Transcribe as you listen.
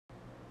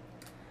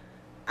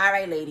All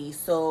right, ladies.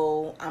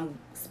 So I'm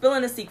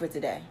spilling a secret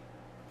today.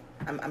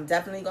 I'm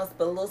definitely gonna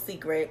spill a little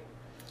secret.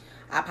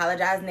 I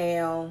apologize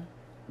now,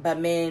 but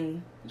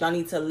men, y'all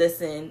need to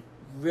listen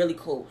really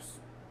close.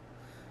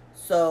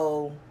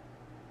 So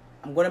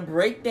I'm gonna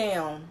break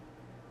down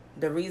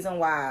the reason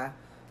why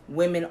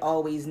women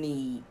always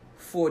need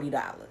 $40.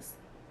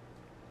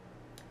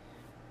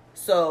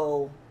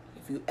 So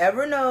if you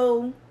ever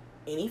know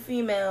any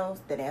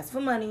females that ask for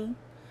money,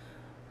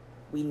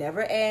 we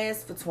never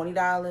ask for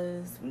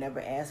 $20. We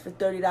never ask for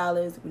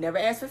 $30. We never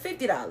ask for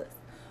 $50.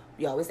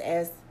 We always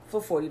ask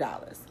for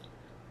 $40.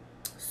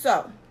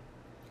 So,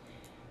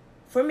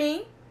 for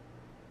me,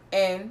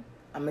 and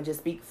I'm going to just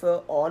speak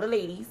for all the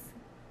ladies,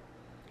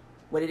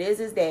 what it is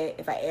that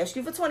if I ask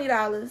you for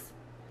 $20,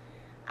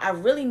 I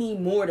really need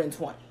more than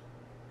 $20.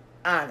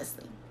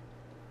 Honestly.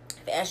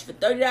 If I ask you for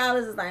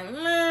 $30, it's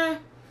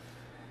like,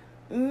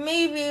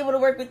 maybe able to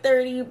work with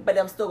 $30, but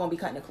I'm still going to be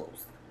cutting it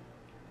close.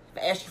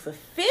 If I ask you for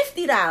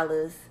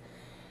 $50,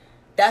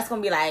 that's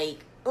going to be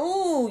like,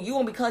 ooh, you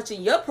going to be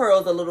clutching your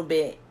pearls a little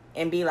bit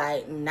and be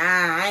like, nah,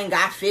 I ain't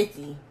got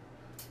 50.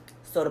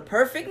 So the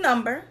perfect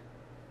number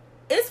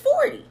is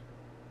 40.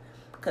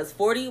 Because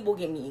 40 will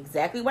give me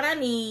exactly what I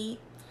need.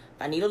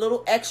 If I need a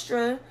little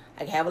extra, I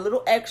can have a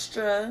little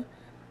extra.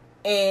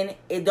 And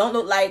it don't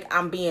look like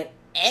I'm being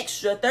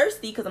extra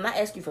thirsty because I'm not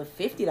asking you for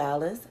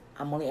 $50.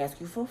 I'm only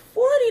asking you for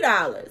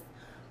 $40.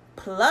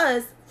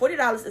 Plus,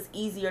 $40 is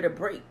easier to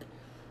break.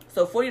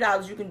 So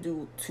 $40, you can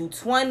do 2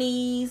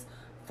 20s,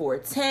 4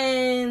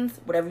 10s,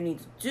 whatever you need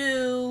to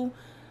do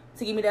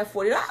to give me that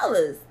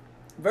 $40.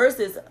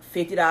 Versus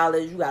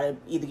 $50, you gotta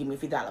either give me a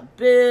 $50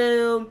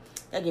 bill, you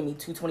gotta give me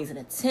 2 20s and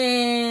a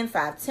 10,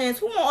 5 10s.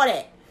 Who want all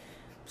that?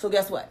 So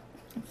guess what?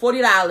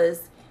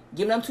 $40,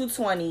 give them 2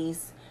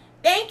 20s.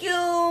 Thank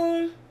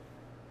you.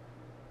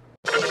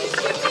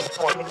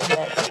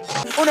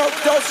 Uno,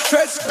 dos,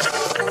 tres.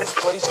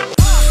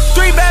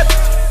 3 bad.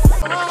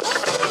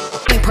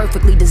 We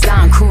perfectly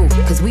designed crew,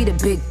 cause we the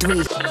big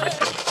 3.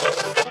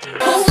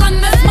 Who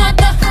run this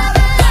mother?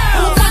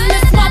 Who run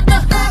this mother?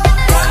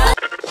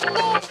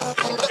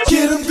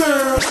 Get 'em,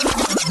 girl.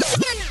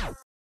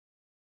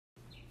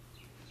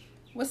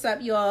 What's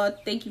up, y'all?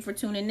 Thank you for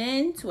tuning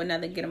in to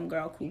another Get 'em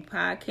Girl Crew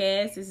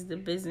podcast. This is the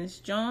Business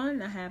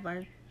John. I have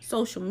our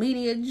social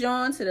media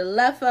John to the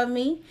left of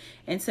me,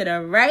 and to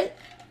the right,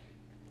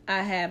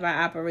 I have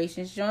our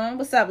operations John.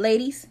 What's up,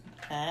 ladies?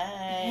 Hi.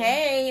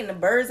 Hey, and the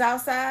birds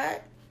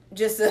outside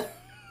just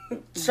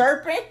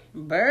chirping.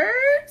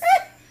 Birds?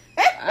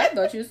 I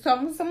thought you was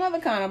talking to some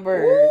other kind of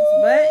birds.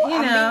 Ooh, but, you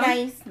know,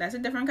 nice. That's a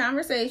different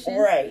conversation.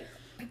 Right.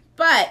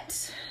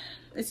 But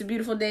it's a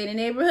beautiful day in the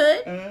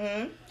neighborhood.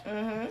 Mm-hmm.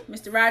 Mm-hmm.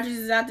 Mr. Rogers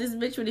is out this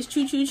bitch with his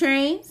choo-choo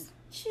trains.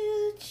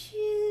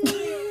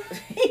 Choo-choo.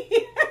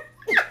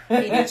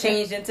 He done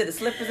changed into the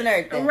slippers and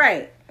everything.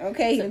 Right.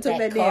 Okay, he took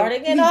that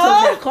cardigan damn,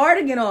 off. He took that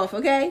cardigan off,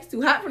 okay? It's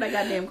too hot for that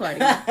goddamn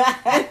cardigan.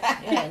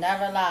 You ain't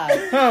never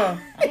lied. I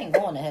ain't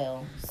going to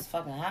hell. It's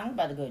fucking hot. I'm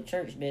about to go to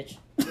church, bitch.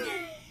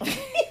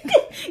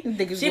 You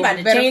think it's She gonna about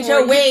be to better change for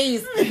her you?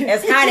 ways.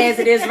 As hot as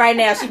it is right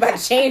now, she about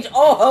to change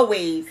all her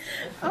ways.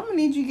 I'm gonna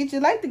need you to get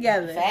your life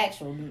together.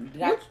 Factual. You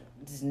got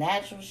this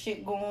natural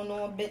shit going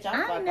on, bitch.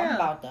 I I'm know.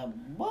 about to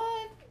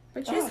what?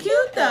 But you're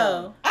cute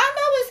though. I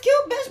know it's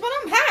cute, bitch, but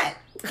I'm hot.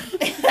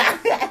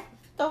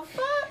 The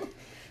fuck?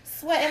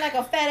 Sweating like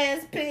a fat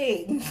ass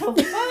pig.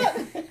 The fuck?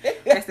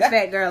 That's the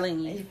fat girl in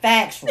you.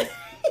 Factual.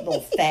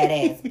 Little fat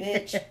ass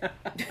bitch.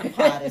 I'm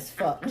hot as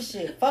fuck.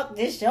 Shit. Fuck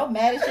this shit. I'm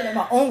mad as shit at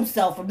my own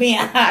self for being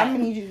hot. I'm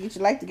gonna need you to get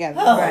your life together.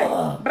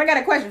 Right. But I got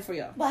a question for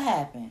y'all. What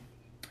happened?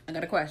 I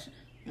got a question.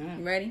 You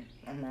ready?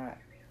 I'm not.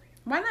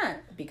 Why not?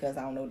 Because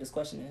I don't know what this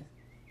question is.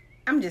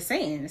 I'm just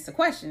saying, it's a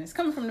question. It's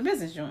coming from the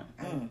business joint.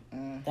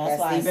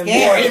 That's why even I'm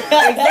scared.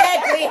 more.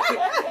 Exactly.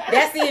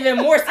 That's even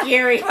more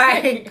scary.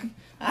 Like,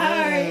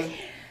 Alright.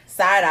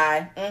 Side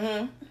eye.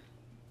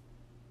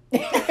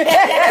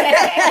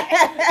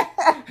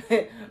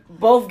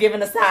 Both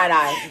giving a side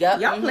eye. Yep.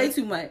 Y'all play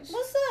too much.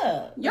 What's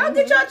up? Y'all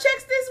get y'all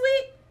checks this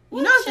week?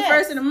 You know it's the checks?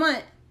 first of the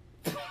month.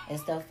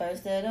 It's the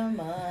first of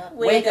the month.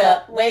 Wake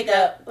up, wake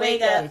up,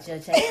 wake up. Get your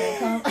checks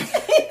and come.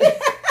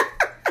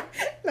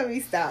 Let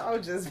me stop.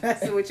 I'm just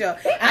messing with y'all.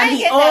 I I ain't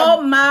need get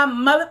all my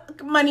mother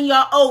money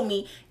y'all owe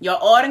me. Y'all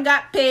all done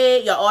got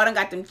paid. Y'all all done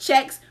got them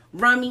checks.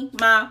 Run me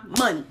my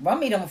money. Run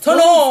me them Turn food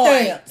on.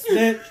 stamps,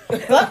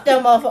 bitch. Fuck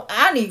them motherfuckers.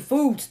 I need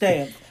food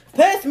stamps.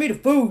 Pass me the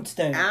food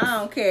stamps. I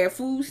don't care.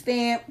 Food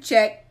stamp,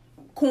 check,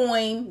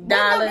 coin,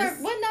 dollars.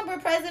 What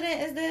number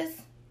president is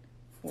this?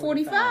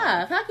 45.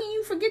 How can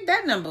you forget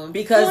that number?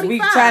 Because 45. we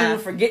trying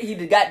to forget he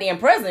the goddamn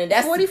president.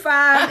 That's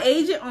 45,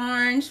 Agent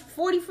Orange,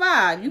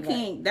 45. You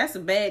can't, that's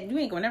a bad, you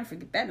ain't gonna never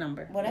forget that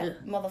number. Well,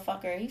 that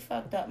motherfucker, he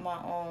fucked up my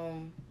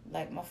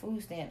like my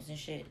food stamps and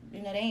shit.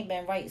 You know, they ain't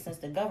been right since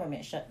the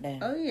government shut down.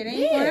 Oh yeah, they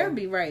ain't gonna ever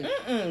be right.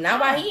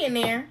 not while he in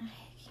there.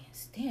 I can't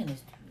stand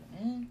this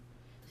dude, man.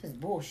 This is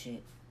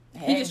bullshit.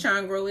 He just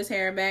trying to grow his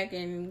hair back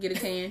and get a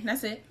tan.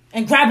 That's it.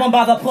 And grab him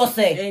by the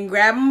pussy. And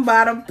grab him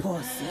by the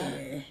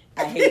pussy.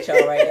 I hate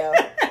y'all right now.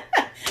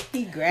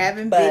 He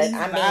grabbing But bitties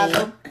I by the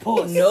mean,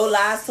 pussy. no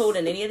lies told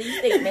in any of these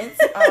statements.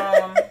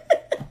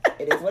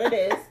 It is what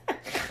it is.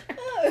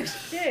 Oh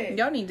shit.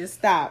 Y'all need to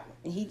stop.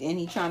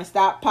 He trying to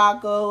stop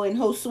Paco and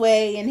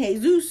Josue and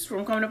Jesus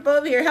from coming up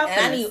over here helping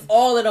And I us. need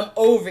all of them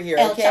over here,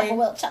 El okay?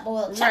 Chapo, El Chapo,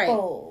 El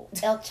Chapo,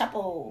 El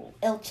Chapo,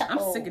 El Chapo.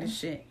 I'm sick of this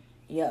shit.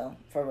 Yo,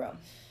 for real.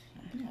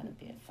 I'm gotta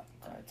be a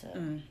fucking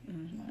cartel.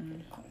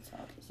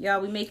 Y'all,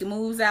 we making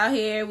moves out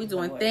here. We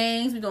doing Boy.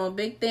 things. We doing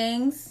big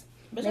things.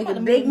 Bitch, I'm Making about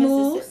to big move to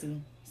moves.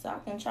 Mississippi, so I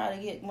can try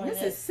to get one of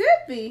that.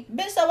 Mississippi.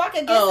 Bitch, so I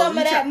can get Oh, some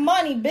you of that try-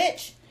 money,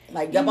 bitch.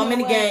 Like, yup, I'm in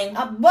the game.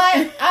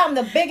 But I'm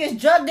the biggest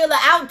drug dealer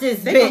out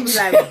this They gonna be bitch.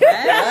 like,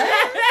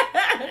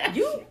 what?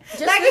 You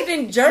just Like, live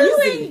in Jersey.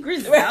 You ain't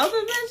Griselda,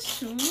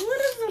 bitch.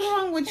 What is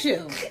wrong with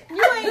you?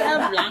 You ain't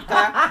a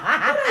Blanca.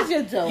 What is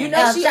you doing? You know,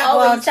 El she Chapo,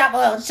 always-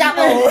 El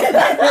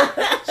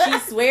Chapo. She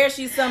swears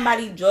she's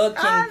somebody drug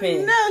I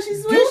kingpin. know. She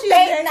swears You she's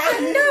think that. I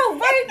know,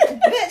 right?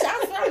 Bitch,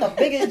 I swear I'm the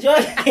biggest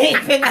drug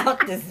kingpin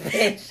out this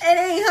bitch. It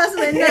ain't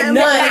hustling nothing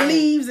None. but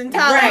leaves and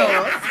Right.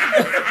 Tylenol.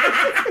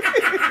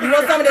 You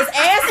want some of this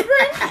aspirin?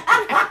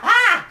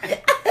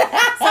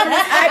 Some of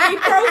this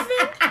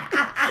ibuprofen?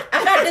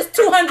 I got this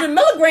 200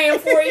 milligram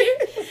for you.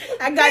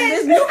 I got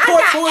this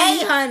Newport for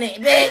you. 800,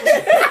 bitch.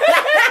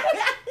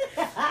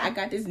 I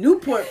got this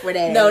Newport for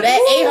that. No, that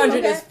Ooh, 800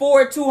 okay. is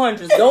 4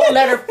 200s. Don't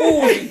let her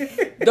fool you.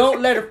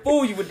 Don't let her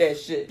fool you with that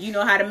shit. You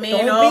know how the man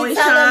Don't be always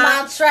telling trying.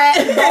 my trash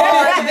boy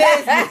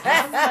business.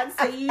 I was about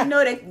to say, you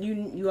know that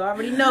you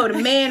already know the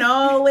man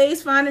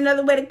always find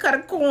another way to cut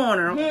a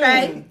corner.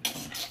 Okay,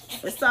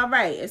 it's all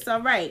right. It's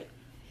all right.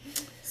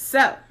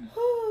 So,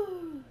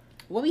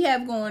 what we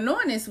have going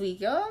on this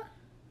week, y'all?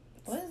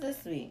 What is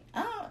this week?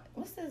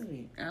 What's this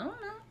week? I don't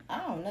know. I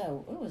don't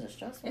know. It was a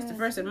stressful. It's the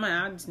first of the month.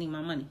 I just need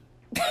my money.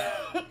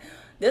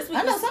 This week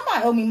I know was-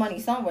 somebody owe me money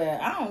somewhere.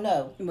 I don't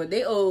know. But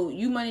they owe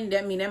you money.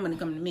 That mean that money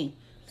coming to me.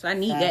 So I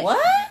need that. What?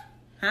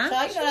 Huh?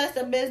 Child, you know that's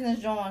the business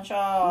joint, We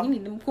y'all.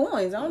 need them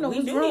coins. I don't know We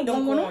what's do wrong need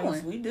them going coins.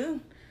 on. We do.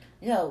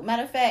 Yo,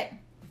 matter of fact,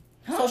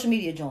 social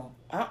media joint.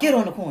 Uh-uh. Get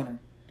on the corner.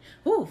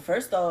 Ooh,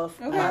 First off,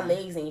 Okay. my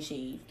legs ain't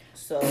shaved.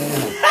 So,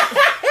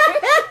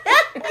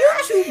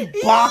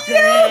 Chewbacca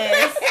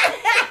ass.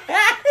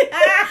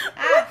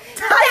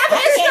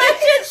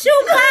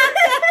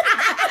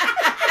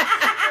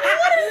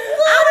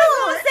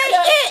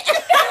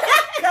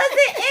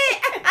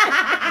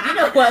 you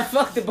know what?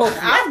 Fuck the both of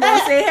you. I was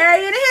gonna say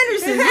Harriet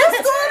Henderson.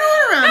 What's going on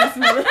around this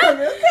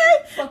motherfucker? Okay.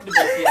 Fuck the both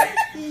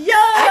of you. Yo, I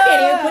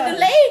can't even put the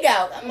leg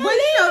out. I'm But not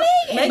you know,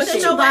 leg. Make but the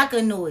you know what?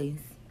 Chewbacca noise.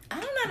 I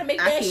don't know how to make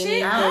I that can't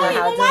shit. either. I don't I don't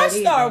know even how to watch do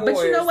it Star either. Wars.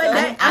 But you know what? so-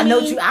 That- I I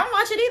know mean- I don't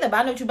watch it either, but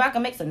I know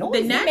Chewbacca makes a noise. The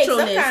He makes some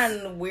naturalness. kind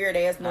of weird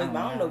ass noise, but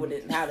I don't know what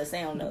it, how the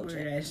sound knows.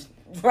 Weird ass.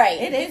 Right.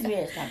 It is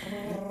weird. It's like,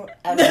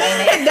 I was like,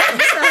 That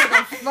sounds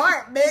like a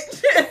fart,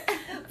 bitch.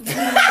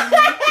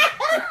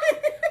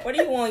 What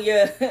do you want,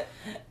 your So,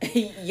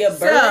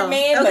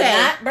 Birdman, but okay.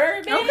 not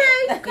Birdman?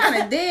 Okay, kind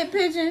of dead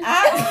pigeon.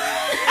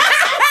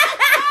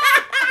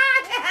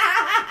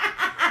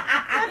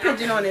 That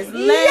pigeon on his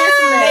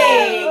last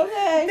leg.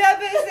 okay. That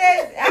bitch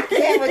says, I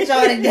can't with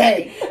y'all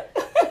today.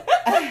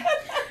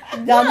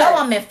 Y'all know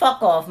I'm in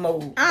fuck off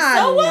mode. I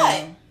So know.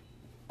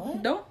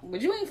 what? Don't,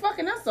 but you ain't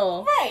fucking us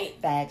off. Right.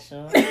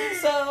 Factual.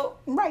 So,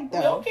 Right we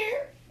though. don't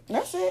care.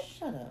 That's it.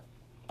 Shut up.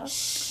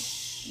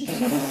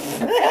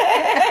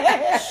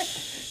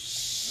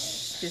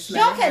 Just let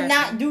Y'all it happen.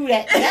 cannot do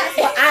that. That's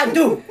what I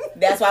do.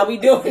 That's why we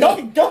do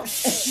it. Don't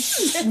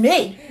shh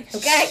me.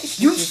 Okay?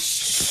 You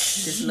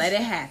Just let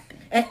it happen.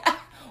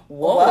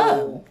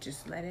 Whoa.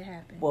 Just let it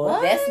happen. Well,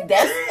 What? that's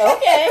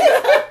okay.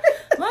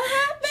 What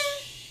happened?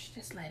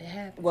 Just let it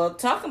happen. Well,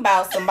 talking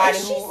about somebody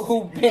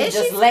who been is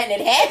just she- letting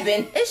it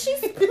happen. And she's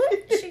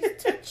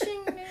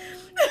touching me.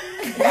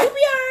 You'll be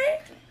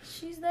alright.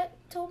 She's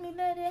told me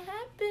let it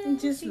happen.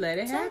 Just She let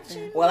it happen.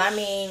 touching me. Well, I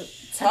mean, I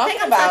talking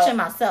think I'm about. touching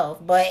myself,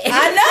 but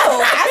I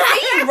know. I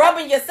see you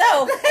rubbing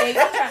yourself. And you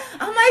try-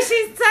 I'm like,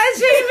 she's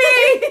touching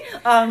me.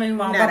 I mean, I'm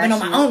Nah, rubbing on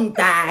that's my you. own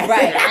thigh.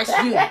 Right. That's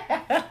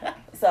you.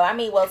 So I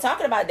mean, well,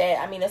 talking about that,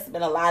 I mean, there's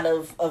been a lot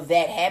of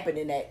that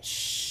happening. That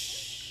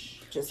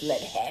just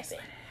let it happen.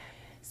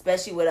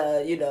 Especially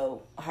with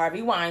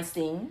Harvey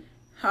Weinstein.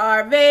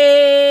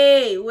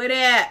 Harvey, what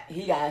up?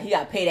 He got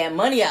to pay that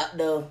money out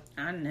though.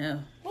 I know.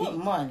 What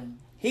money?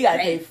 He got to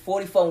pay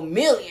 $44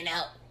 million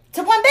out.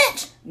 To one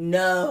bitch.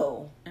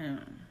 No. I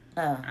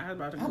I was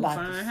about to I'm go about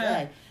find to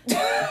her. say.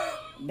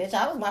 Bitch,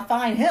 I was gonna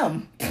find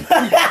him. Fuck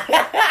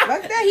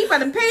that. He about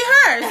to pay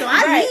her, so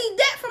I Right. need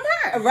that from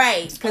her.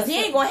 Right, because he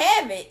ain't gonna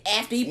have it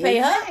after he pay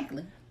her.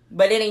 Exactly.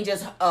 But it ain't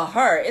just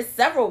her; it's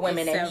several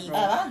women It's that he.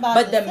 several. I was about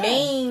But to the say,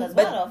 main- 'cause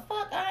but- what the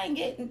fuck? I ain't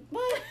getting.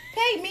 What?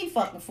 Pay me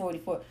fucking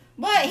 44.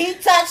 But he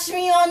touched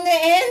me on the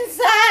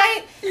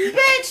inside,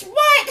 bitch.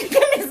 What? Give me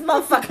this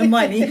motherfucking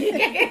money.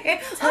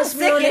 Touch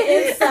me on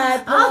the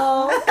inside,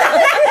 Paul.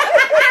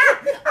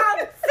 I'm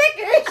sick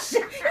of this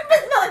shit. Give me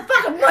this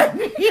motherfucking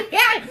money.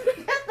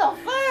 What the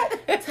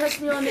fuck? Touch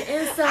me on the I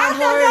inside, thought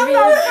Harvey.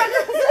 y'all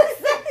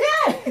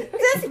motherfuckers.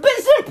 This bitch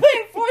is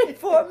paying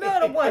 $44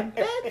 million to one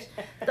bitch.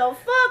 The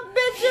fuck,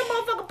 bitch? Your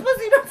motherfucking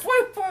pussy done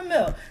 $44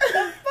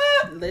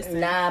 listen.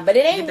 Nah, but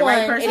it ain't Get the one.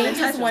 right person It to ain't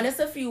just touch one. him. It's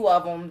a few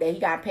of them that he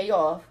got to pay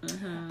off.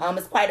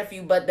 It's quite a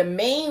few. But the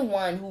main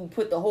one who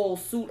put the whole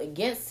suit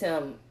against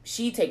him,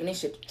 she taking this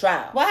shit to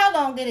trial. Well, how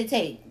long did it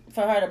take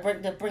for her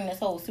to bring this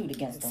whole suit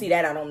against him? See,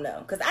 that I don't know.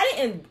 Because I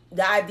didn't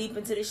dive deep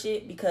into this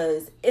shit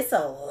because it's a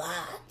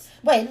lot.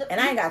 Wait, And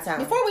I ain't got time.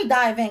 Before we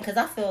dive in, because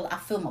I feel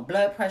my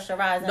blood pressure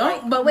rising.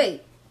 Don't. But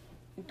wait.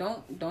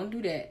 Don't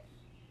do that.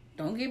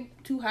 Don't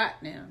get too hot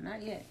now.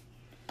 Not yet.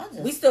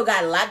 We still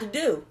got a lot to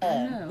do.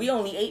 No. We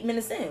only 8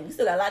 minutes in. We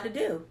still got a lot to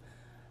do.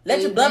 Let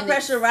 8 your blood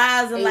minutes. pressure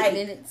rise in 8 like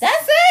minutes.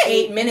 That's it.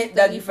 8 minutes.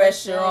 Dougie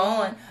Fresher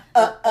on.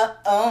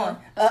 On.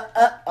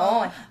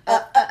 On.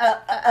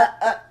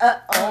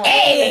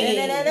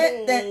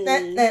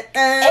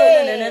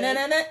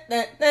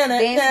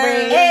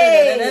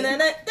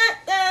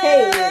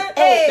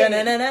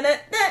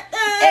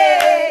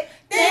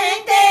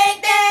 Ding,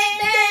 ding, ding,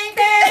 ding,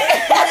 ding.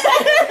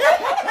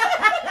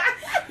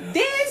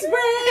 Dance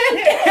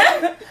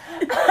break.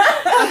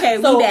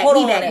 Okay, So, hold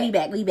on on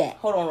that. we back.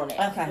 Hold on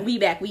that. Okay. We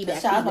back.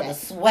 Child's about to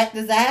sweat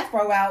this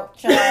afro out,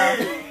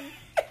 child.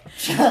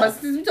 But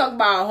since we talk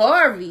about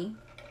Harvey,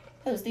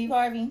 Who, Steve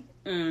Harvey?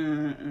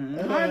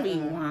 Harvey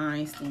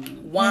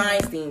Weinstein.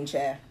 Weinstein,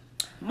 chat.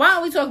 Why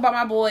don't we talk about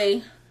my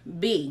boy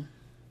B,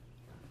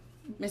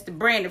 Mr.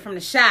 Brandon from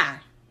The Chi?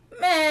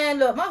 Man,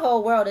 look, my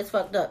whole world is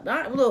fucked up.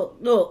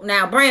 Look,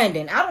 now,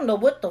 Brandon, I don't know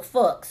what the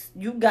fucks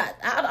you got.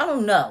 I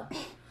don't know.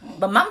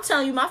 But I'm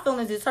telling you, my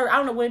feelings is hurt. I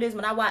don't know what it is.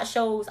 When I watch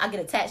shows, I get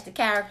attached to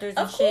characters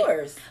and Of shit.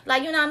 course.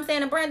 Like, you know what I'm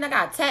saying? And Brandon, I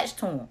got attached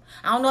to him.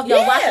 I don't know if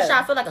y'all watch the show.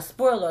 I feel like a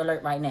spoiler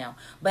alert right now.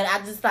 But I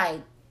just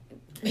like...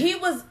 He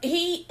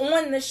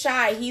on The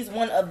Chi, he's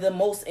one of the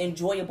most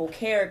enjoyable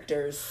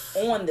characters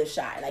on The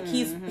Chi. Like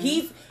he's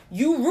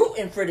you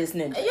rooting for this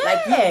ninja. Yeah.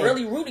 Like you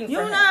really rooting for You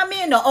know him. what I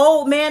mean? The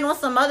old man on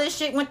some other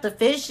shit went to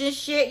fish and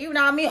shit. You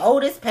know what I mean?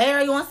 Otis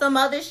Perry on some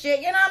other shit.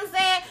 You know what I'm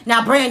saying?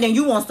 Now, Brandon,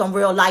 you want some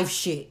real life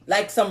shit.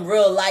 Like some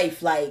real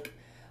life, like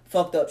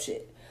fucked up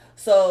shit.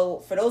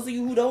 So for those of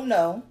you who don't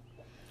know,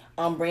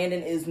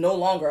 Brandon is no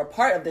longer a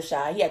part of The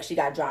Chi. He actually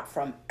got dropped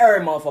from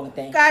every motherfucking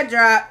thing. Got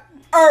dropped.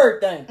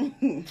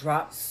 Everything.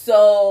 Drop.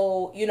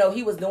 So,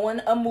 he was doing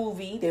a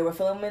movie. They were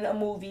filming a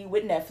movie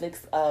with Netflix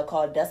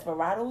called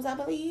Desperados, I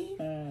believe.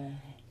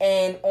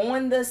 And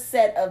on the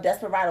set of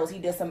Desperados, he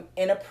did some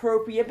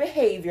inappropriate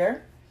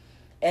behavior.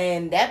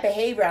 And that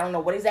behavior, I don't know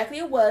what exactly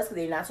it was, because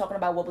they're not talking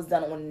about what was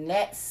done on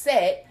that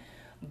set.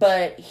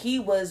 But he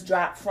was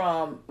dropped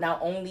from not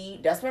only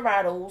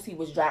Desperados, he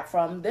was dropped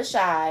from The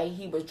Chi.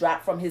 He was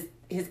dropped from his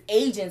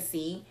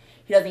agency.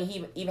 He doesn't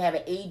even have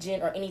an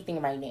agent or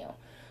anything right now.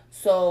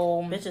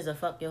 So Bitches will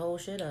fuck your whole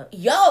shit up.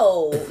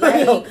 yo,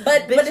 like,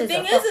 but the Bitches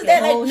thing will fuck is your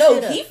that whole like no,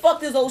 shit up. he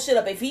fucked his whole shit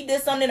up. If he did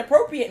something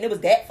inappropriate and it was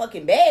that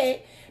fucking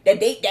bad,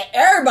 that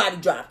everybody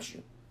dropped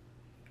you,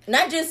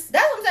 not just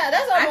That's what I'm saying.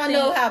 That's why I I want to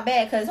know think- how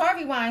bad. Because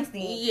Harvey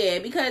Weinstein. Yeah,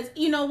 because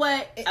you know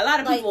what? A lot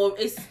of Like- people,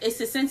 it's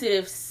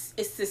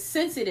a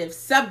sensitive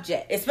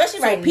subject. especially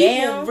So right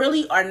people now.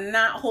 really are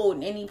not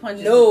holding any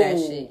punches No, with that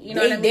shit. You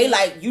know what I mean? they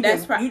like you.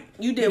 That's did,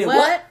 you did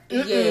what?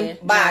 Mm-mm. Yeah,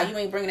 Bye. nah, you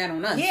ain't bringing that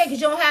on us. Yeah, because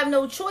you don't have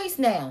no choice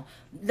now.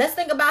 Let's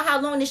think about how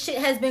long this shit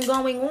has been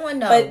going on,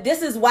 though. But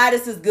this is why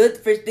this is good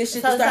for this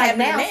shit so to it's start like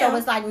happening now, now. so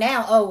it's like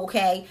now, oh,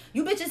 okay.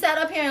 You bitches sat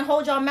up here and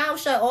hold your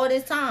mouth shut all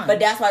this time. But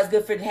that's why it's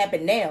good for it to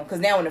happen now, because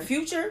now in the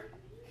future,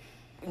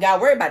 you gotta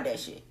worry about that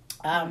shit.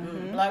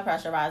 Blood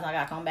pressure rising, I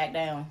gotta come back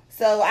down.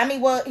 So I mean,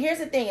 well, here's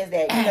the thing: is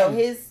that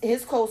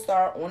his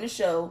co-star on the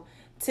show,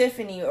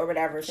 Tiffany or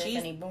whatever,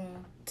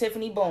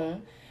 Tiffany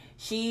Boone.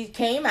 She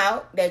came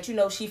out that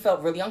she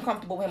felt really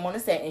uncomfortable with him on the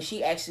set, and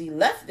she actually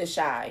left The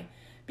Chi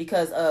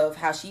because of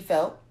how she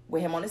felt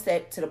with him on the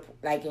set.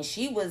 And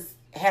she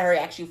had her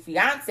actual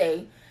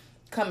fiance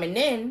coming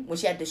in when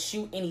she had to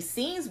shoot any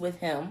scenes with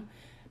him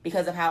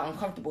because of how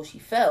uncomfortable she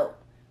felt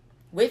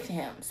with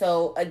him.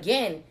 So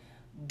again,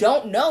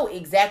 don't know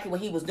exactly what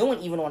he was doing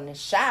even on The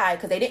Chi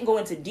because they didn't go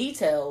into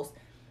details.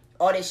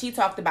 All that she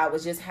talked about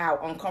was just how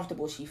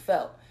uncomfortable she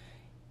felt.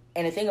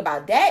 And the thing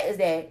about that is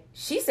that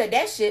she said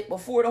that shit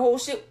before the whole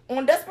shit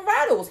on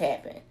Desperados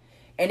happened.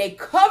 And they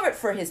covered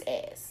for his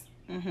ass.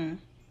 Mm-hmm.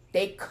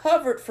 They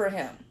covered for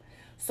him.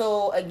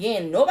 So,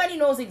 again, nobody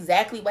knows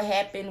exactly what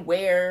happened,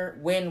 where,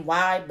 when,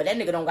 why. But that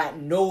nigga don't got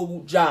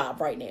no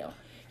job right now.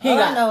 He All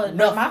got I know is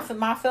nothing.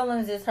 my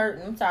feelings is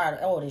hurting. I'm tired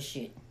of all this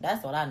shit.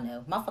 That's what I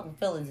know. My fucking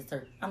feelings is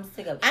hurting. I'm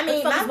sick of it. I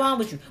mean, what the fuck is wrong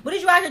with you? What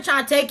did you out here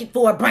trying to take it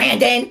for,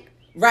 Brandon?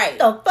 Right.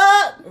 The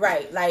fuck?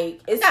 Right.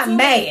 Like, it's Got too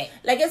mad.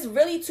 Like, it's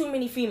really too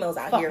many females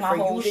out Fuck here my for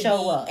whole you to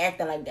show be up.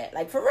 acting like that.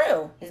 Like, for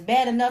real. It's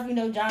bad enough,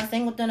 John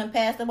Singleton done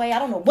passed away. I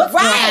don't know what's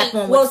going to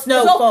happen Well, with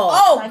Snowfall.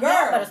 oh, Like, girl.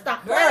 y'all better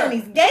stop Girl. playing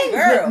these games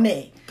Girl. with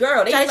me.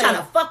 Girl, they trying playing-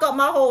 to fuck up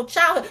my whole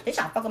childhood. They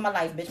trying to fuck up my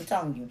life, bitch. I'm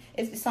telling you.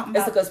 It's something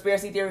It's a about...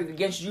 conspiracy theory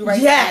against you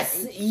right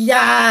Yes. now.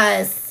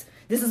 Yes.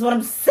 This is what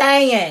I'm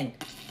saying.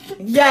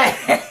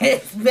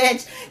 Yes,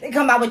 bitch. They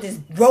come out with this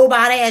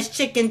robot ass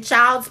chicken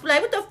child's play.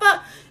 What the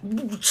fuck?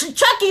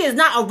 Chucky is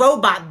not a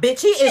robot,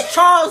 bitch. He is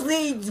Charles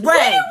Lee Ray.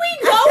 Where did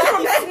we go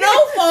from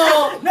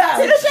Snowfall to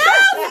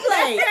Child's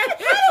Play? How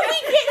did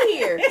we get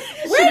here?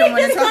 Where did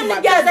this come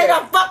together? They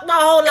done fucked my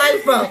whole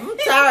life up. I'm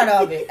tired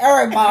of it.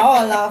 Everybody,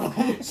 all of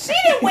them. She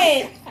done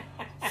went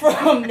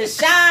from The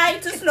Shy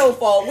to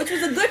Snowfall, which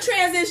was a good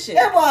transition.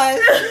 It was.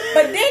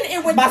 But then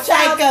it went to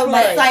Child's Play.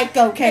 My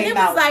Psycho came and it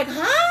out. was like,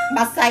 huh?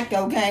 My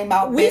Psycho came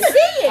out. We bitch.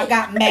 see it. I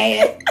got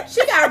mad.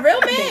 She got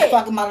real They mad.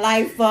 fucking my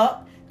life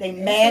up. They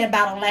mad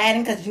about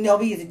Aladdin because, you know,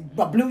 he's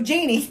a blue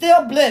genie. He's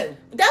still blue.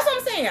 That's what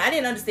I'm saying. I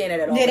didn't understand that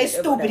at all. Yeah, they But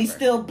stupid. whatever. He's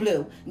still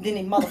blue. And then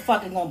they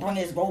motherfucking gonna bring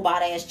his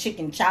robot ass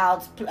chicken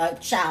child's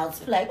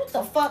play. What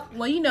the fuck?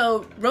 Well, you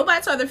know,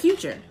 robots are the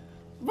future.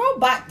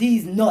 Robot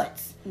these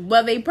nuts.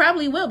 Well, they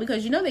probably will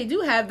because, you know, they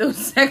do have those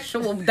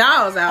sexual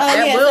dolls out Oh,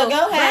 that yeah, will so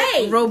go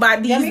ahead.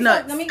 robot these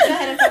nuts. Let me go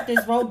ahead and fuck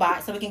this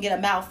robot so we can get a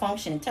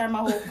malfunction and turn my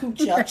whole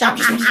cooch up. Chop,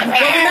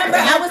 Remember,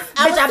 bitch,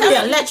 I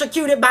be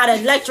electrocuted by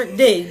the electric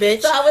dig,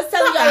 bitch. So I was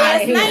telling y'all Fuck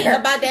last outta night here.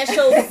 about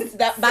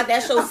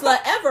that show Slut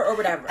Ever or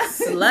whatever.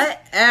 Slut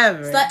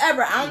ever. Slut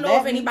Ever. I don't know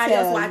if anybody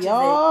else watches it.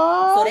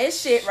 So that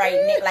shit right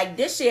now, like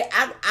this shit,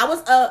 I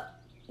was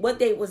up, what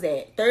day was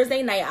that?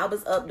 Thursday night, I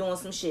was up doing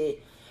some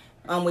shit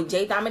with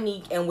Jay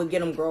Dominique and with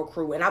Get 'em Girl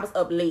Crew, and I was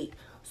up late.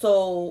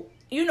 So,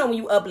 you know when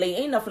you up late,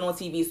 ain't nothing on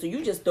TV, so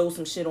you just throw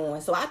some shit on.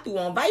 So I threw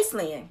on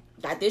Viceland.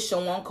 Got this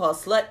show on called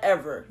Slut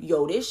Ever.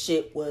 Yo, this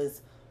shit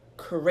was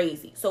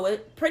crazy. So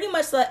it pretty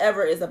much Slut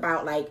Ever is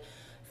about like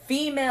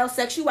female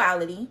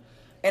sexuality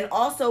and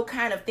also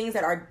kind of things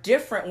that are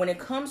different when it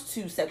comes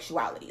to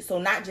sexuality. So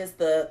not just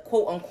the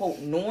quote unquote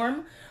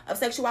norm of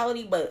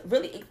sexuality, but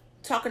really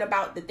talking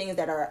about the things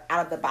that are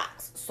out of the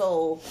box.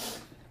 So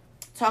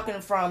talking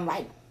from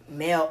like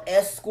male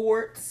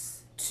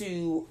escorts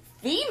to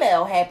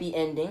female happy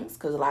endings,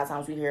 because a lot of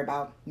times we hear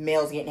about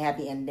males getting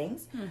happy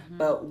endings,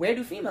 but where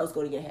do females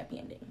go to get a happy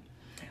ending?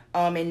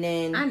 And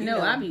then I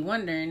know, I be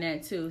wondering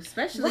that too,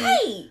 especially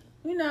right.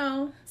 you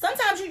know.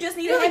 Sometimes you just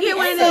need a You happy get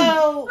one of ending. them,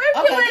 So, get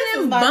one this of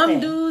is them my bum thing.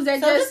 dudes that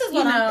So just, this is you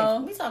what I'm know.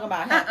 thinking. We talking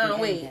about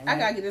happy Wait, ending, I right?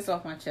 gotta get this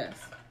off my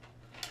chest.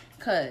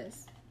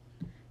 Cause,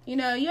 you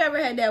know, you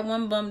ever had that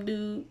one bum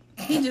dude?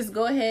 He just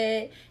go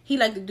ahead. He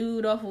like the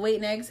dude off of Wait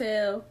and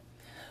Exhale.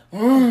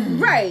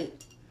 Right.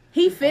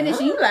 He finished.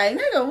 You like,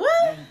 nigga,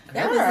 what?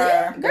 That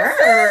was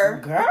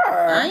it. Girl.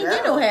 I ain't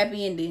get no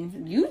happy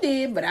ending. You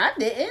did, but I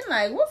didn't.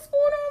 Like, what's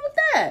going on with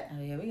that?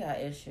 Oh yeah, we got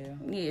issue.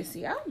 Yeah,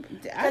 see,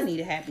 I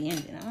need a happy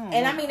ending.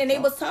 And I mean, and they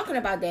was talking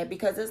about that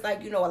because it's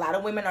like, you know, a lot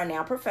of women are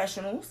now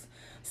professionals.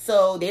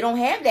 So they don't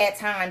have that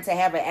time to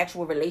have an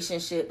actual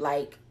relationship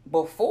like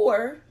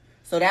before.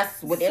 So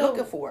that's what they're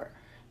looking for.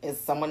 Is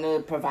someone to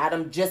provide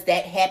them just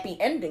that happy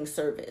ending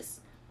service.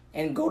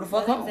 And go to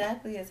fuck What home.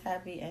 exactly is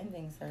happy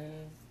ending service?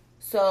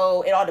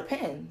 So it all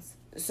depends.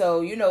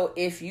 So, you know,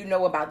 if you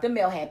know about the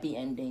male happy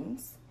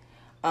endings,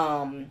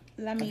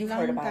 you've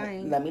heard about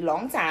it. Let me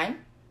long time.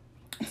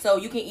 So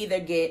you can either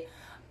get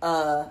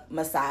a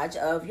massage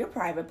of your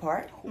private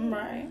part.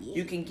 Right.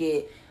 You can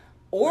get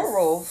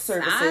oral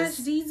Massage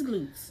services. these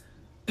glutes.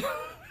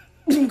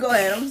 Go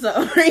ahead. I'm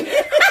sorry.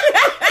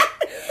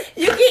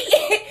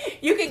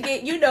 You can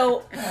get, you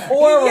know,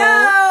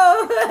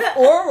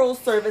 oral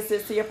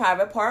services to your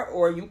private part,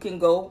 or you can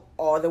go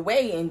all the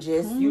way and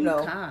just, you know,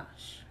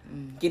 Gosh.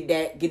 get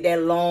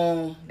that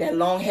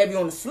long heavy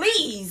on the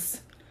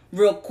sleeves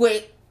real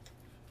quick.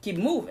 Keep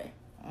moving.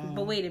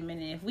 But wait a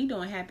minute. If we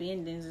doing happy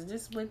endings, is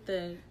this with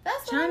the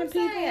That's what China I'm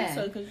people? saying.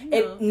 So, cause you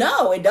know,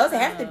 No, it doesn't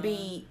have to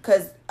be,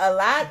 because a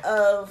lot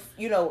of,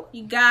 you know,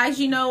 you guys,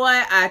 you know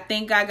what? I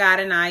think I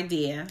got an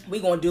idea. we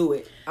gonna do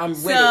it. I'm with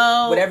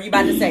So- it. Whatever you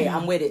about to say,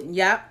 I'm with it.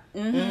 Yep.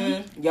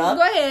 Mm-hmm. Yup.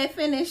 Go ahead,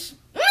 finish.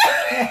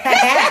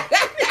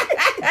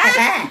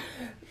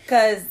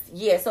 Because,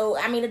 yeah, so,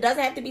 I mean, it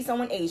doesn't have to be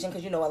someone Asian,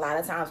 because, you know, a lot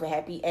of times with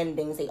happy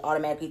endings, they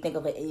automatically think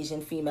of an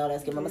Asian female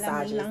that's giving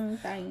massages. Long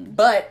time.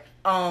 But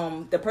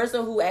the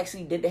person who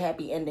actually did the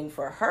happy ending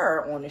for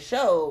her on the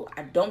show,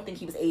 I don't think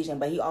he was Asian,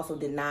 but he also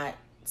did not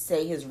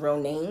say his real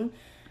name.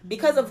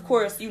 Because, of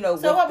course, you know...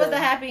 So what was the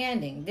happy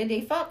ending? Did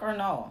they fuck or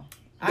no?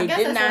 I They guess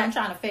did that's not. what I'm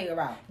trying to figure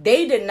out.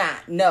 They did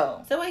not.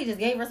 No. So what, he just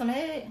gave her some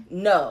head?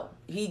 No.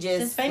 He just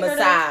Just fingered her?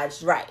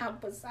 massaged. Right. I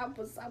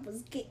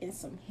was getting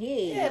some head.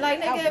 Yeah,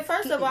 like, nigga,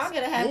 first of all, I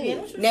get a happy ending.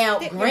 Don't you Now,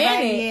 stick your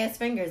granted- baggy ass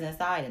fingers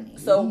inside of me.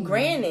 So,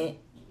 granted,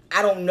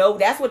 I don't know.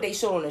 That's what they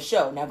showed on the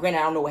show. Now, granted,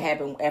 I don't know what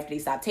happened after they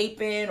stopped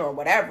taping or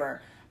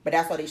whatever, but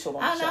that's what they showed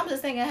on I the don't know, show. I'm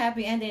just thinking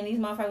happy ending. These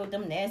motherfuckers with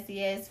them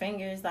nasty ass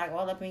fingers, like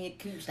all up in your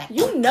cooch. Like,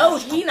 You know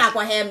he not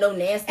going to have no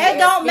nasty it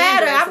don't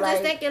matter. fingers, I'm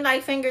just thinking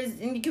like fingers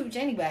in your cooch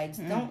anyway.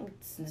 Just don't.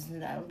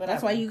 Whatever.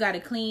 That's why you gotta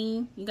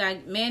clean. You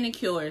got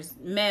manicures,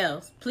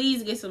 males.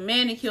 Please get some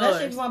manicures.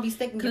 Especially if you want to be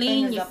sticking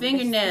Clean your your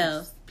fingers up in bitches'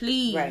 fingernails,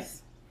 please. Right.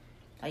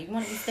 Like, you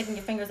want to be sticking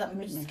your fingers up in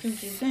bitches'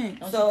 cooches.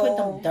 Don't So- you put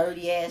them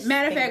dirty ass.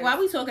 Matter of fact, fingers. while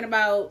we talking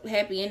about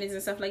happy endings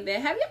and stuff like that,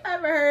 have you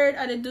ever heard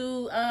of the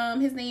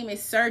dude? His name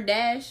is Sir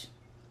Dash.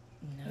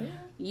 No.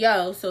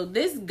 Yo, so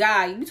this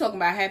guy, you talking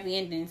about happy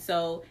ending,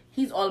 so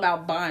he's all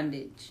about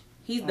bondage.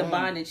 He's the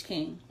bondage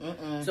king.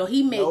 So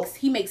he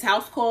makes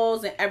house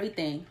calls and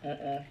everything.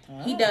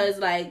 He does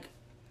like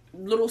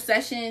little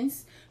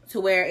sessions to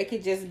where it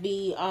could just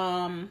be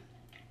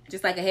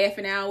just like a half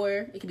an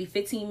hour. It could be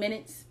 15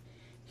 minutes.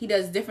 He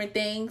does different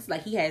things.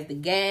 Like he has the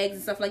gags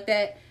and stuff like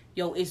that.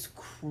 Yo, it's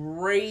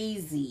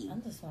crazy. I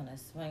just want to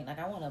swing. Like,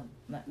 I want to...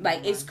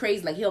 Like, it's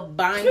crazy. Like, he'll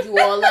bind you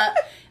all up.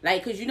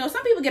 Like, because, you know,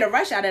 some people get a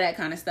rush out of that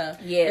kind of stuff.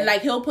 Yeah. And,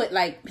 like, he'll put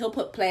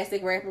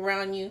plastic wrap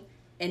around you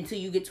until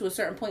you get to a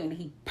certain point. And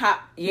he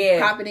pop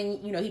it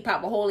in, you know, he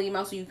pop a hole in your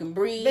mouth so you can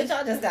breathe. Bitch,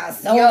 I just got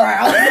so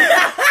around.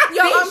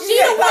 Yo, she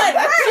the one.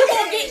 She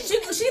gonna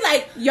get, she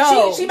like,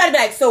 yo. She might be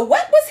like, so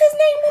what was his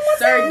name one more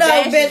Sir time? No,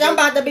 Dash, bitch, I'm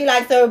about to be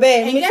like Sir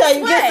Bad. Let me tell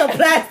you, get some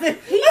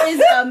plastic. He is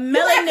a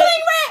melanated...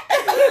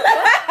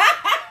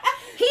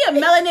 He a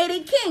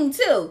melanated king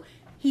too.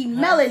 He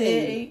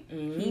melanated.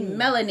 He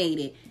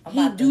melanated.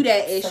 He do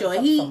that issue.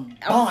 And he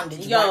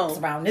bondage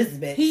around this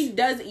bitch. He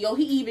does. Yo,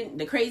 he even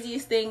the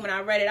craziest thing when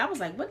I read it, I was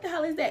like, what the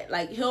hell is that?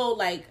 Like he'll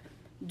like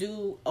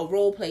do a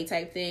role play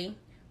type thing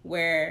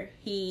where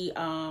he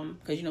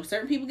because you know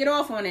certain people get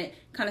off on it.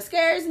 Kind of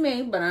scares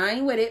me, but I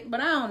ain't with it.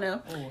 But I don't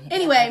know. Ooh,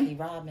 anyway,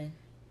 Robin.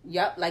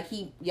 Like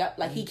he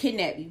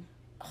kidnapped you.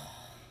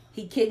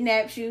 He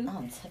kidnaps you.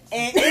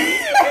 And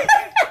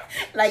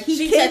like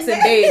she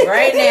texting babe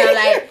right now,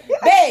 like,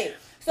 babe.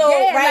 So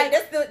right,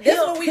 like, this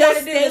what we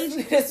gotta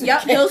do.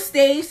 He'll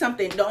stage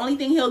something. The only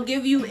thing he'll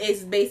give you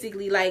is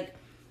basically like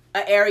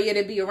an area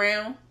to be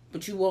around,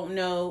 but you won't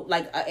know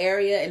like an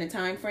area and a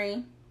time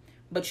frame,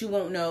 but you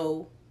won't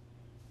know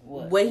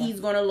what he's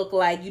gonna look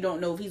like. You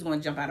don't know if he's gonna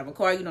jump out of a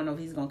car. You don't know if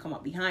he's gonna come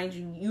up behind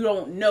you. You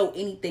don't know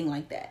anything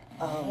like that.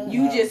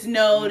 You just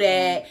know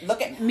that.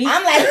 Look at me.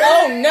 I'm like,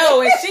 oh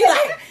no, and she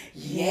like,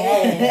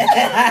 yeah.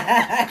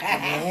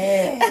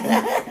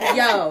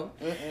 Yo,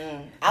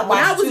 I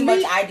watched too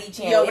much ID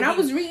channel. Yo, when I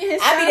was reading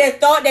his stuff, I be there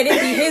thought that it'd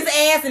be his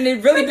ass and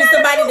it really be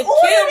somebody to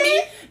kill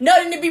me. No,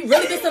 then it'd be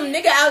really be some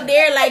nigga out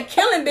there like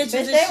killing bitches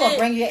and they shit. will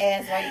bring your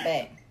ass right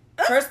back.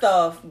 First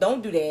off,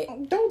 don't do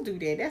that. Don't do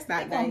that. That's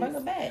not nice. Bring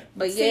her back.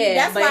 But See, yeah,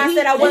 that's why I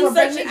said I wasn't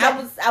searching.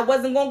 I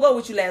wasn't gonna go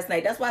with you last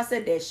night. That's why I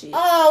said that shit.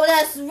 Oh,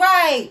 that's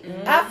right.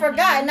 I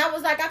forgot, and I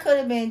was like, I could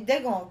have been.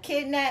 They gonna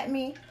kidnap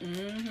me,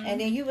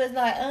 and then you was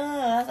like,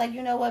 I was like,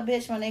 you know what,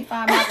 bitch? When they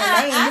find my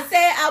remains, I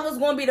said I was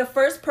gonna be the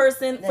first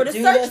person for the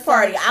search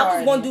party. I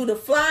was gonna do the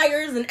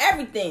flyers and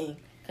everything.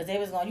 Cause you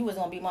was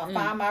gonna be my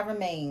find my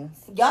remains.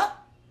 Yup.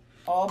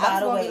 All by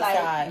the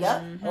wayside.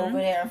 Over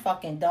there in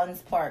fucking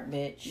Dunn's Park,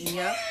 bitch.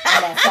 Yep.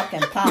 On that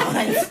fucking pond.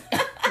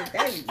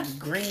 That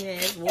green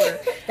ass water.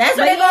 That's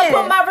where they gonna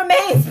put my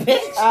remains,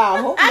 bitch.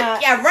 Oh, hope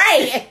not. Yeah,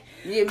 right.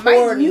 You might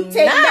mutate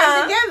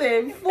that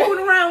together,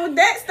 fooling around with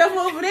that stuff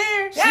over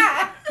there.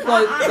 Yeah.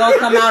 Gonna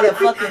come out a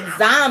fucking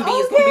zombie. Okay.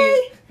 It's gonna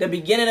be the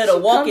beginning of the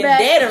Walking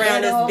Dead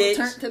around this bitch.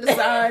 Turn to the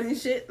side and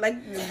shit, like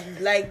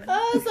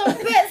some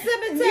Pet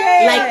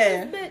Cemetery,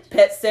 like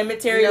Pet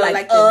Cemetery,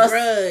 like us, The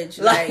Grudge,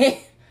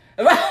 like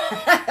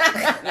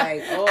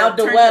out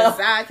the well,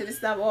 side to the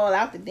stuff, all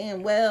out the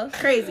damn well,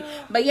 crazy.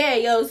 But yeah,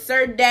 yo,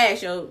 Sir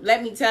Dash, yo,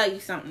 let me tell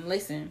you something.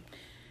 Listen,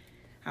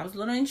 I was a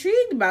little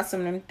intrigued about some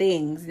of them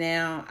things.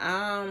 Now,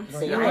 I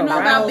don't know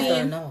about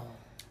being.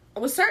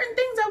 With certain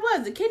things,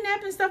 the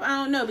kidnapping stuff. I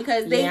don't know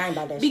because he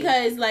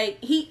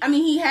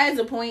has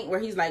a point where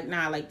he's like,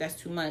 nah, like that's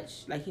too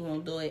much. Like he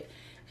won't do it.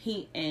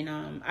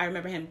 I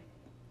remember him.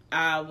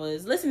 I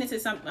was listening to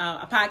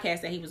a podcast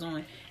that he was on,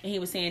 and he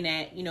was saying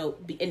that, you know,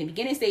 in the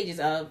beginning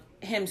stages of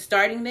him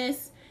starting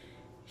this,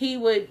 he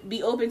would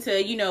be open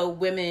to, you know,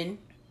 women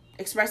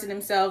expressing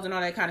themselves and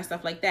all that kind of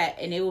stuff like that,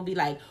 and they would be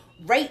like,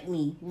 rape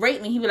me.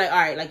 He'd be like, all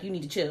right, like you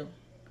need to chill,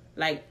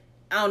 like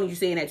I don't need you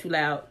saying that too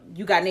loud.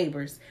 You got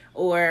neighbors,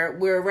 or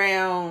we're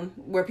around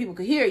where people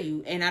could hear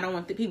you, and I don't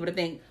want the people to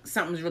think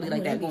something's really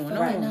like that going on.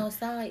 Right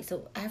outside.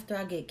 So after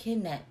I get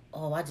kidnapped,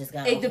 I just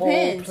got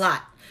whole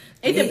plot.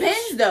 It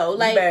depends though.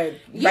 Like,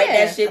 write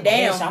that shit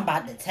down. I'm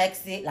about to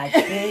text it like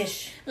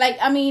fish. Like,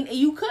 I mean,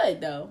 you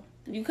could though.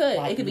 You could.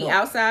 Like, it could be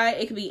outside.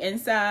 It could be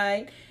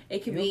inside.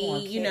 It could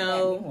be, you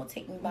know,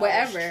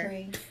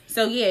 wherever.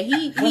 So yeah,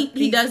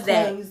 he does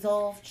that.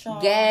 Off,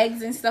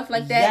 gags and stuff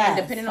like that. Yes, and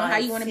depending on how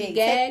you want to be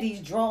gagged, take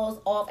these drawers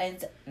off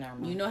and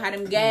you know how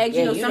them gags.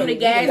 You know some of the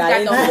gags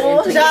got the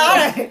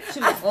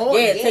whole.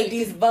 Take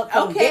these bucks.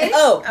 Okay.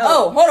 Oh,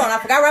 hold on. I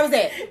forgot where I was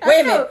at.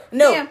 Wait a minute.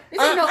 No, damn, this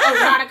ain't no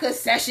erotica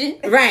session.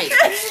 Right.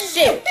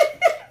 Shit.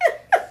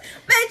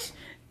 Bitch.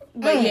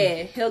 But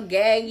yeah, he'll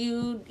gag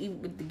you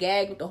with the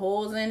gag with the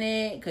holes in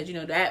it, because you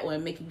know that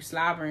would make you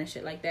slobber and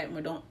shit like that.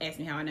 Well, don't ask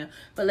me how I know.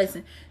 But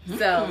listen, so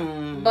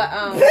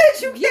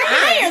bitch, you get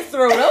iron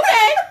throat.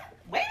 Okay,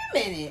 wait a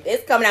minute,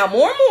 it's coming out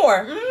more and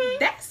more.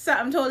 That's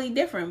something totally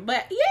different.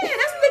 But yeah,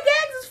 that's what the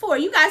gags is for.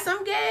 You got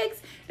some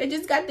gags that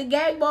just got the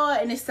gag ball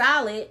and it's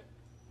solid,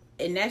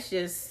 and that's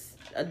just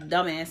a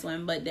dumbass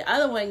one. But the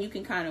other one you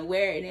can kind of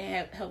wear it and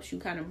it helps you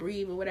kind of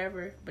breathe or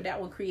whatever, but that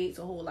one creates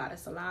a whole lot of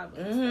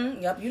saliva.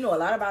 Yep, you know a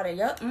lot about it.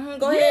 Yep.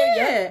 Go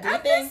ahead. Yeah,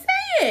 I'm just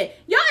saying,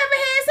 y'all ever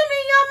had something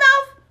in your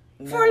mouth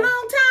for a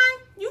long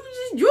time. You be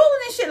just drooling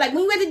and shit. Like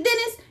when you at the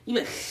dentist,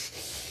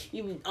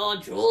 you be all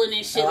drooling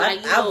and shit. I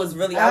was I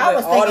went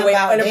was all the way thinking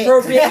about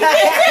inappropriate. dick.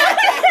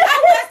 I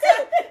was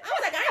too. I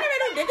was like, I ain't never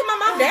had no dick in my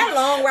mouth that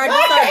long where I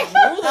just started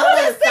drooling on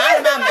the side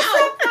of my mouth.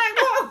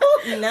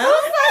 No.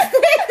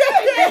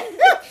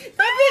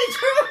 That bitch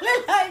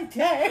drooling like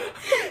that.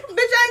 Bitch,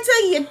 I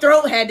tell you, your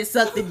throat had to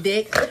suck the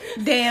dick.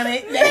 Damn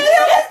it. I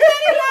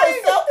was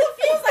so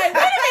confused. Like,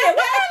 wait a minute,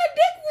 what kind of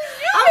dick was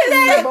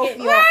you? I'm both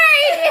of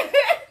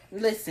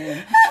y'all.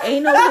 Listen,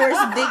 ain't no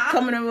horse dick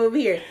coming over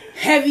here.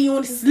 Heavy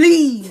on the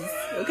sleeves,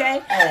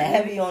 okay?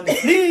 Heavy on the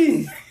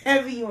sleeves.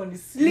 Heavy on the Make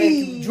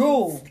sleeves. you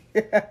drool.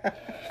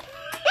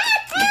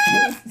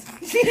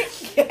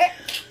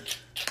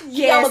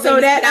 Yeah, so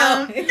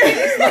that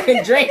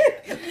fucking drink.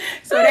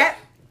 so that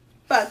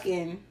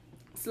fucking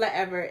slut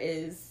ever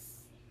is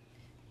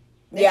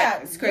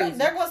It's crazy.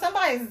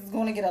 Somebody's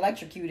going to get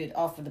electrocuted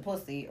off of the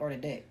pussy or the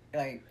dick,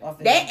 like off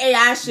of That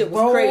AI shit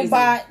was crazy.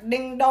 Robot,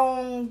 ding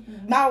dong,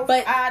 mouth.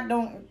 But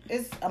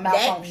it's a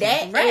malfunction.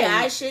 That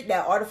AI shit,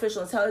 that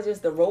artificial intelligence,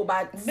 the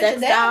robot Bitches,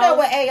 sex they don't know dolls.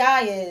 what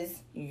AI is.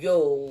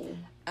 Yo,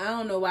 I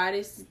don't know why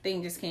this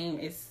thing just came.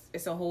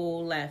 It's a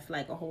whole left,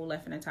 like a whole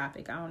left in the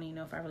topic. I don't even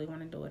know if I really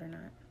want to do it or not.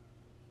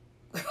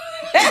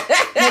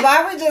 If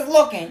I was just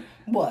looking,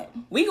 what?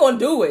 we gonna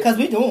do it. Because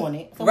we doing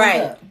it. So Right.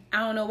 what's up? I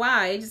don't know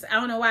why. I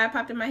don't know why it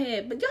popped in my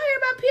head. But y'all hear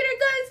about Peter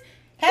Guns?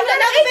 Having He got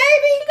another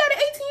baby? He got an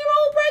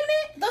 18-year-old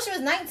pregnant. I thought she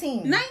was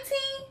 19. 19.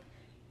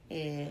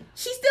 Yeah.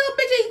 She still a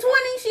bitch ain't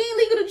 20. She ain't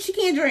legal. She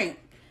can't drink.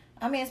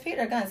 I mean, it's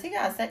Peter Guns. He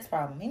got a sex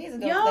problem. He needs to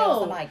go stay on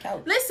somebody's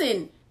couch.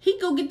 Listen. He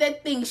go get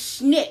that thing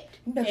snipped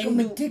better and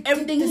go do addicted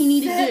everything to he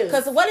need to sex. do.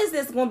 Because what is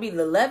this gonna be?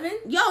 11?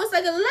 Yo, it's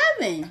like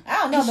 11.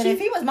 I don't know, but if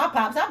he was my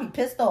pops, I'd be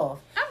pissed off.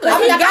 I'm I like,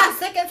 mean, he I got- got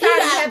sick and He tired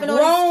of got having all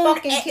grown. these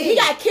fucking and kids. he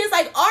got kids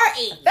like our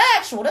age.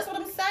 Factual. That's what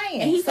I'm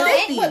saying. and he's so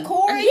 50. ain't what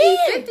Corey He's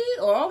Yeah. 50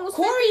 or almost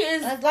Corey 50.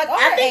 is. That's like our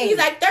I think age. he's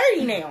like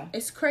 30 now.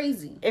 It's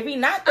crazy. If he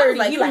not I was 30,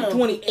 like, he come like on,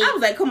 28. I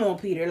was like, come on,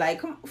 Peter.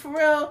 Like, come, for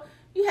real,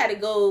 you had to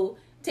go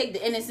take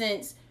the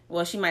innocence.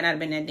 Well, she might not have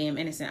been that damn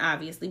innocent,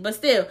 obviously, but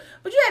still.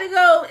 But you had to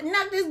go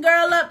knock this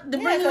girl up to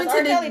bring you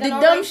into the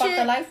dumb shit.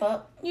 Her life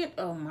up.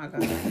 Oh my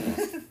god.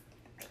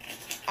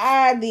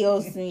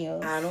 Adios,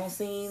 míos. I don't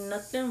see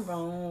nothing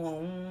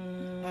wrong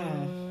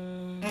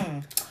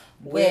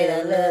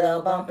With a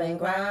little bump and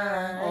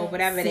grind. Or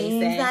whatever they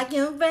Seems say. like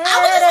you're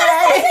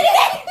ready.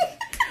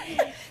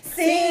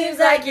 Seems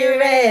like you're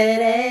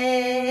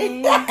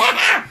ready.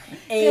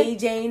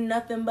 Age ain't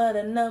nothing but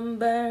a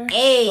number.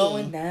 Hey.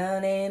 Going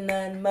down ain't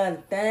nothing but a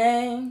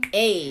thing. This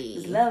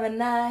Hey.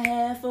 loving I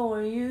have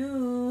for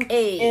you,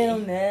 Hey. it'll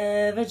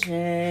never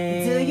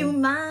change. Do you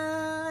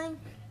mind?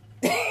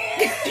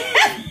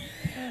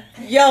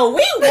 Yo,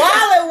 we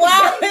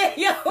wildin'.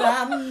 Yo.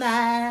 From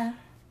my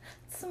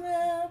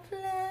small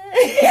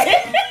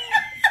place.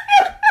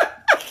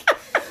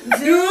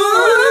 Do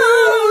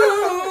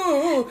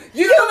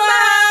you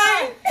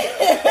mind?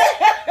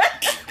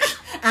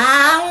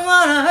 I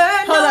wanna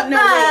hurt Hold up, no,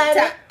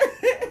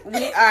 nobody.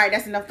 wait. All right,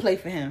 that's enough play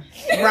for him.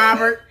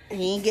 Robert,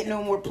 he ain't getting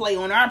no more play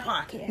on our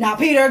podcast. Now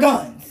Peter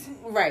Guns.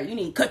 Right, you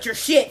need to cut your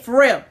shit for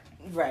real.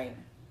 Right.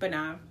 But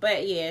nah,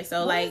 but yeah, so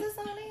What like, was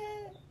the song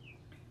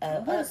they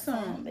had? what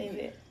song?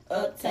 Baby.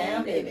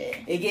 Uptown,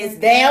 baby. It gets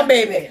down,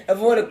 baby.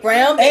 For the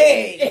crown,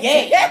 baby.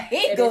 Yeah.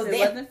 It If goes it down.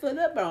 wasn't for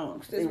the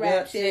Bronx, this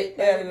rap shit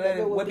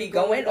What be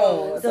going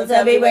on? So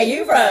tell me where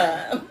you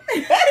from.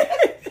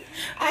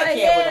 But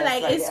yeah,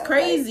 like it's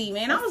crazy,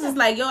 man. I was just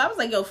like,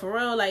 yo, for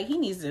real, like he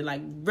needs to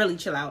like really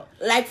chill out.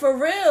 Like for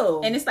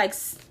real. And it's like,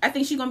 I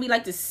think she's gonna be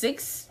like the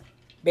 6th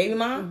baby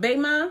mom? baby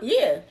mom.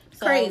 Yeah.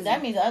 So Crazy.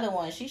 that means the other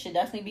one, she should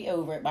definitely be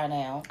over it by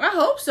now. I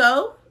hope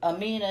so.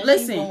 Amina, she's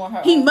Listen, doing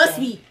her he own must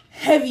thing. be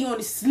heavy on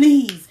the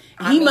sleeves.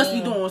 I He must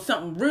be mean- doing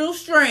something real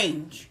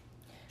strange.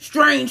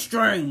 Strange.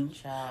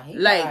 Child, he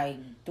Like- like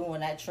doing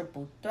that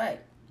triple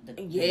threat.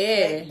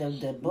 Yeah.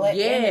 The black.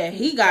 Yeah, and the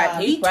he got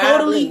child. he probably-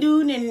 totally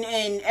doing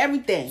and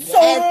everything.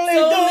 Totally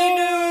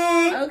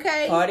do.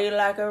 Okay. Party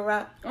like a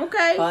rock.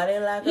 Okay. Party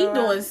like He a rock.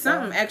 doing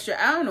something extra.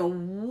 I don't know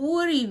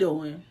what he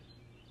doing.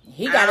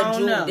 He I got a don't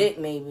jewel know. dick,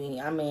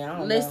 maybe. I mean, I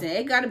don't Listen, know.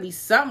 it got to be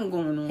something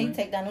going on. He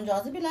take down them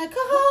jaws and be like,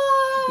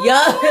 "Caw."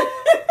 Yo,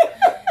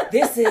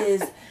 this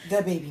is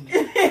the baby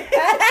man.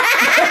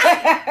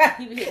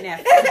 He was hitting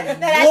that.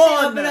 That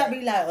shit open up,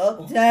 be like,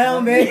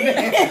 uptown, baby.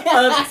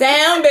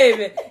 Uptown,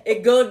 baby.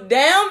 It go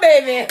down,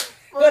 baby.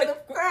 Go to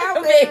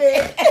crown,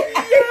 baby.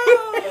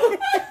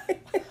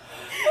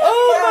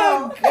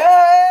 Oh my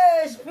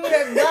gosh,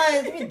 Peter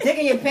Guns, be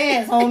digging your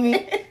pants,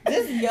 homie.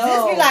 Just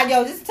be like,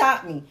 yo, just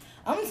top me.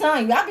 I'm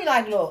telling you, I be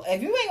like, look,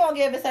 if you ain't gonna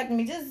get a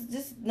vasectomy,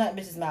 just nut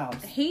bitches'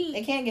 mouths.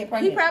 They can't get He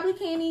pregnant. probably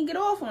can't even get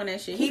off on that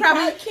shit. He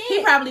probably He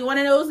can't. probably one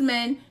of those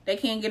men that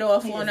can't get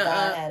off He on just a.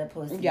 died at a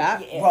pussy. Yeah.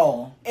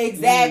 Raw.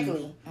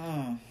 Exactly.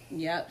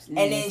 Yep.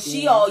 And then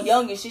she all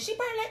young and shit. She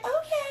probably like,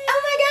 okay.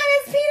 Oh my God,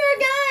 it's Peter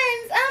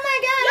Guns. Oh my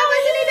God, I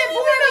wasn't even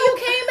born when you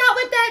came out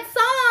with that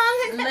song.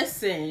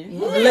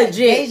 Listen.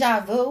 Legit. Deja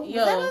Vu.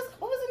 Yo.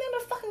 What was the name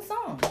of the fucking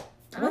song?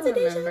 I don't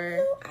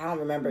remember. I don't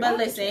remember. But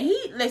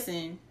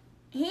listen,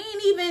 he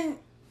ain't even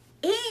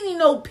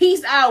no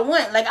peace I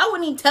want. Like, I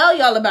wouldn't even tell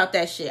y'all about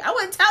that shit. I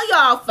wouldn't tell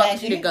y'all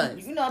fuck you the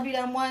guns. You know, be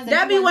them ones.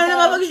 That'd be one of the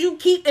motherfuckers you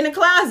keep in the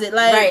closet.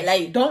 Like, Right,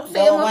 like, don't say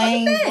a Lil motherfucking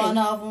Wayne's thing. one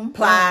of them.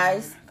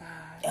 Plies.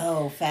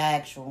 Oh,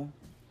 factual.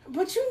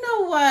 But you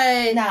know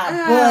what? Nah,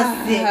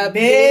 pussy,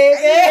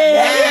 baby.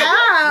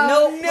 Yeah.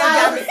 No,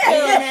 got me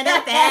feeling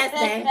that fast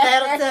thing.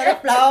 Pedal to the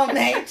floor,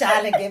 man.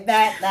 Trying to get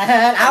back.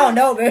 I don't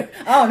know, girl.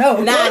 I don't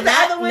know. Nah, What was the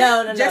not- other one?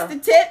 no. Just the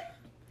tip?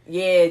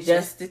 Yeah,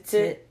 just the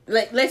tip.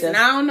 Like, listen,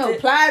 Just I don't know.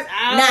 tip. Plies,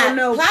 I don't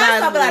know. Plies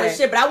talk a lot of boy.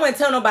 shit, but I wouldn't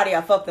tell nobody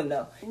I fucked them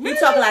though. Really? He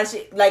talk a lot of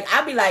shit. Like,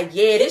 I'd be like,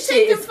 yeah, this He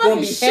shit take is them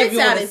gonna be fucking heavy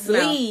shits on out the his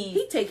mouth. sleeve.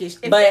 He take his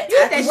But but he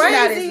I that shit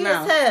out his Crazy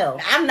mouth. as hell.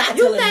 I'm not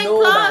You telling think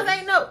nobody. Claus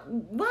ain't no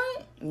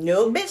what?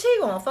 Nope. Bitch, he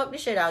gonna fuck the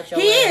shit out your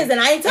He ass. is, and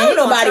I ain't And telling he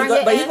gonna nobody, turn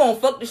your but he ass- gonna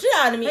fuck the shit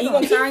out of me. He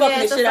gonna keep turn your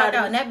fucking ass the shit out fuck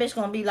of And me. that bitch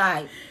gonna be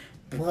like,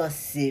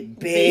 pussy,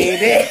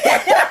 baby.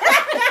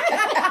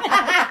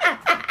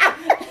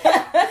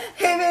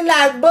 He be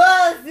like,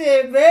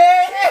 pussy,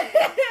 baby.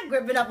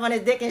 Gripping up on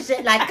his dick and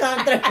shit like,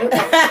 come through.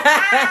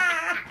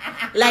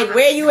 Like,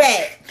 where you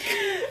at?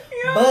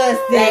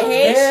 Pussy, Like,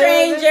 hey, baby.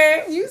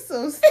 stranger. You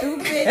so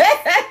stupid.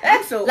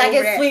 You so Like over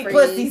it's that Sweet phrase.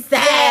 Pussy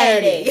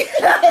Saturday.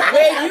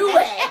 Where you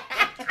at?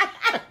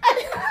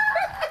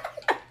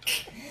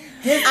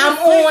 I'm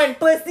on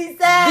Pussy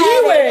Saturday.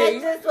 D-Way.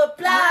 That's just what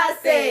Fly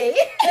say.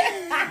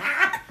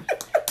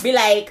 Be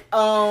like,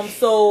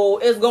 so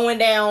it's going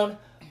down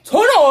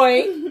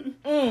tonight.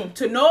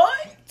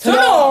 Tonight?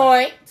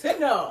 Tonight.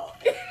 Tonight.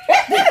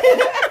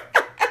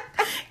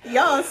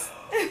 Y'all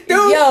stupid.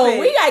 Yo,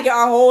 we gotta get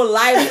our whole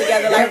lives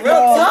together. Like, real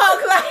talk.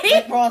 Like,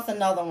 Rick Ross,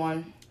 another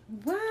one.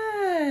 What?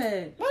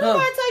 What do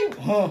I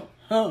tell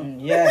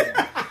you?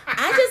 Yeah.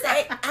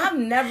 I've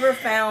never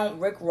found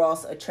Rick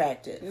Ross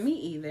attractive. Me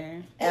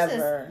either.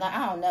 Ever. Like,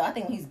 I don't know. I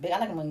think when he's big. I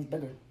like him when he's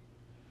bigger.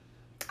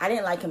 I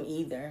didn't like him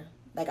either.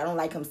 Like, I don't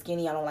like him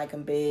skinny. I don't like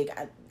him big.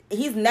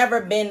 He's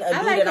never been a dude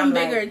I like that him I'm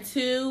bigger like,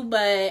 too,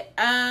 but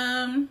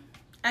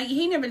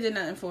he never did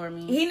nothing for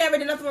me. he never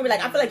did nothing for me.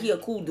 Like, I feel like he a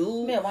cool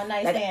dude. Yeah, one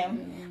night Like,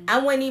 stand. I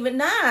wouldn't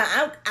even,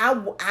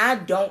 I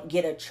don't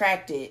get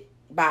attracted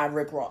by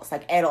Rick Ross,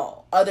 like, at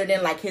all. Other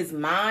than, like, his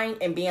mind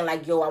and being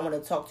like, yo, I want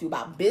to talk to you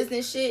about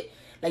business shit.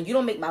 Like, you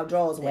don't make my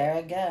drawers There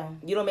wet. it go.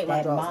 You don't make my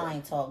That drawers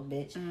mind talk,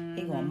 bitch.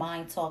 He gonna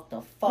mind talk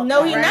the fuck. No,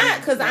 out he of not, you.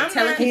 because I'm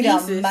not. He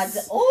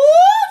Telekinesis. done.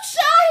 Ooh,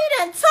 child, he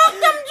done talk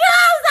them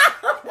drawers out.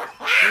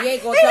 He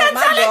ain't gonna talk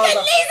my drawers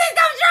off. telekinesis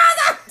them drawers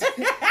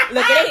out.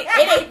 Look,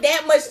 it ain't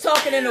that much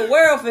talking in the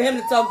world for him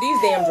to talk these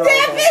damn drawers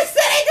That off. bitch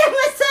said ain't that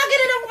much talking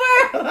in the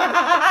world.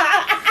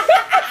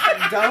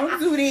 Don't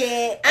do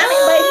that. I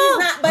mean, but he's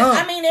not.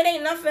 But I mean, it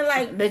ain't nothing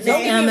like. Bitch, Don't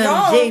it's get me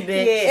wrong. MMG,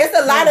 bitch. It's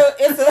a lot of.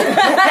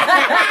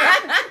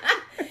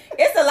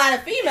 It's a lot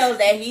of females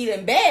that he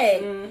done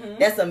bad.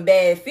 That's some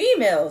bad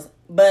females.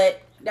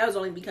 But That was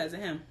only because of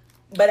him.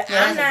 I'm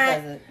Yeah,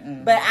 not.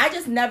 mm. But I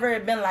just never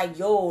been like,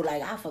 yo,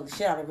 like I fuck the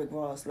shit out of Rick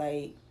Ross.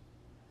 Like,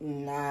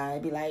 nah,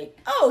 it'd be like,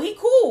 oh, he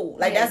cool.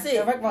 Like Yeah, that's it.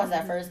 The Rick Ross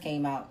that first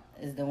came out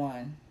is the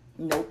one.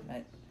 Nope.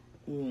 Like,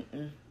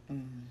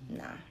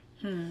 Nah.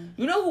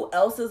 You know who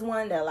else is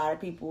one that a lot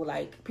of people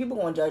like? People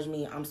gonna judge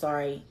me. I'm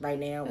sorry. Right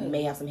now, we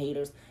may have some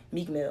haters.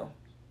 Meek Mill.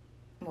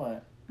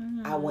 what?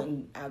 I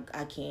wouldn't.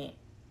 I can't.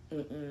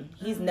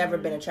 He's never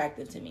been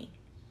attractive to me.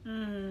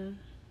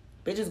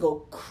 Bitches go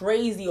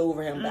crazy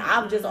over him, but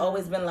I've just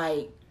always been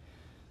like,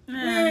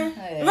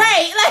 Yeah.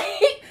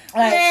 right,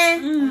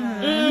 like,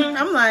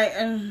 I'm like,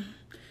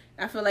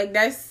 I feel like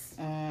that's.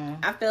 Mm.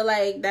 I feel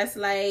like that's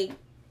like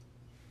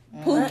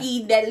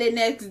Pookie that live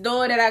next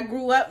door that I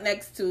grew up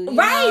next to. You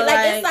right. know,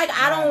 Like it's like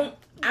I don't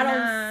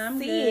Nah, I'm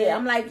see good. it.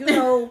 I'm like, you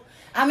know,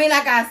 I mean,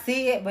 like I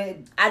see it, but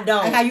I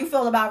don't. like how you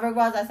feel about Rick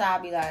Ross, that's how I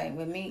be like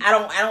with me. I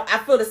don't. I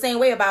feel the same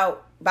way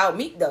about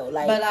Meek though.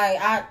 Like, But like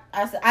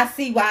I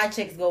see why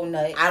chicks go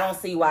nuts. I don't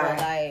see why. But,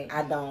 like,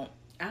 I don't.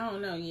 I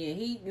don't know.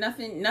 Yeah,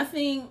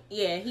 nothing.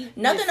 Yeah, he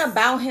Nothing just-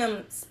 about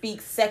him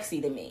speaks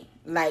sexy to me.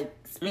 Like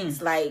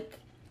speaks like.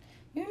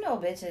 You know,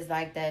 bitches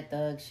like that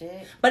thug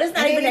shit. But it's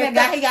not He even ain't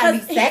that. even gotta be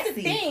 'cause here's the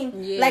sexy.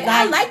 thing. Yeah. Like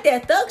I like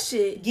that thug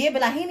shit, Yeah,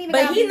 but like he ain't even.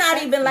 but gotta he's be not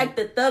sexy. even like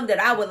the thug that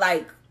I would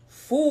like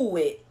fool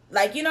with.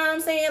 Like you know what I'm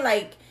saying?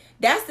 Like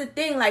that's the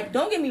thing. Like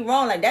don't get me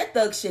wrong. Like that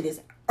thug shit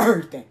is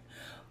everything.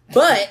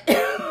 But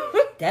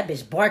that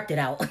bitch barked it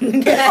out.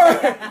 everything.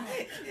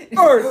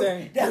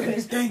 That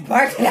bitch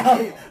barked it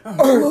out.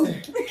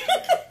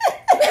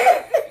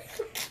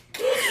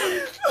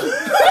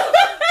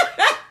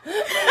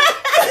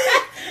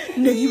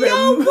 Nigga, you better,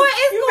 what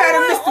is you better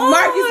going Mr.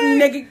 Marcus, on?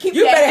 nigga, keep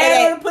You that better hat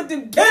have on and put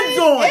them Timbs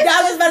on.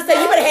 I was about to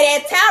say you better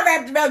have that towel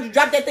wrapped around you.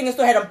 Drop that thing and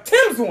still have them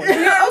Timbs on. You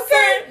know what I'm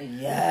saying?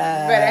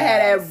 Yeah. Better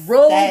have that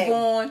robe Dang.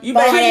 on. You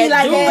better Treat me have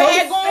that like do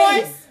rag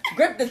on.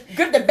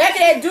 Grip the back of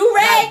that do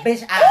rag.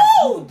 Bitch, I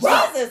Oh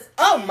Jesus!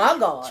 Oh my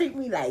God! Treat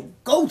me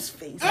like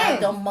Ghostface. got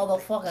them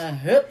motherfucking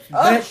hips, Oh,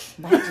 bitch.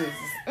 my Jesus.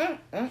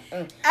 All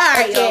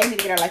right, y'all. We need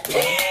to get our life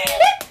together.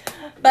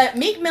 But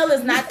Meek Mill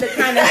is not the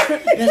kind of.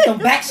 Just some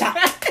back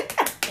shots.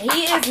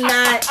 He is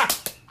not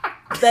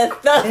the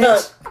thug.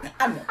 Bitch.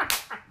 I know.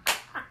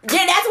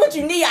 Yeah, that's what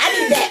you need. I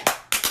need that.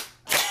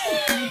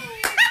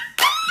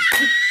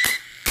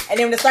 And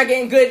then when it start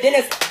getting good, then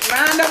it's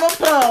Round of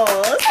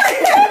applause.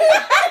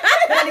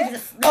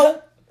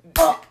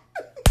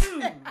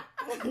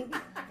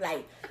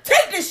 like,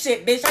 take this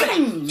shit, bitch.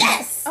 I'm like,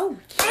 yes.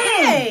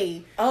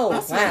 Okay. Oh,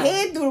 That's my wow.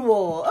 head through the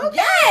wall. Okay.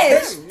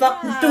 Yes.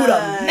 Fucking through the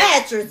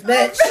mattress,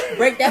 bitch.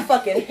 Break that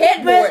fucking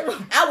headboard.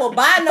 I will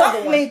buy another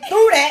Fuck one. me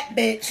through that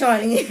bitch,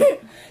 honey.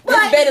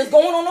 This bed is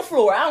going on the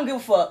floor. I don't give a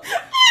fuck.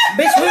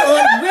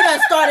 Bitch, we done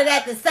started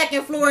at the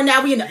second floor and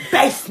now we in the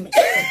basement.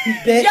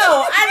 Bitch. Yo,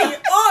 I need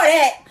all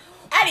that.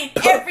 I need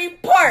every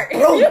part.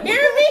 You hear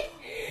me?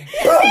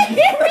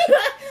 Every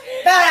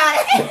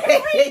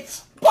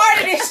part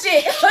of this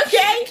shit,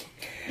 okay?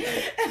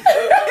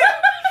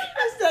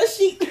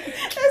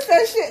 That's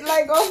that shit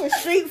like off of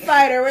Street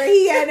Fighter where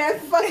he had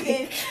that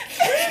fucking.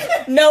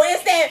 No,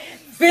 it's that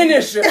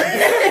finisher.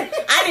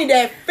 I need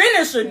that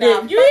finisher,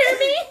 dude. You hear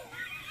me?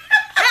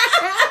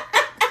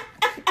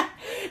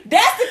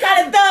 That's the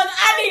kind of thug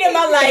I need in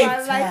my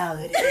life.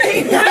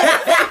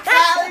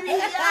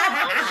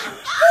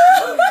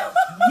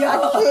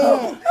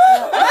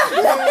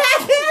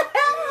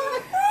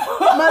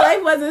 My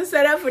life wasn't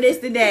set up for this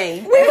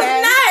today. We was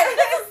not.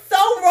 This is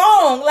so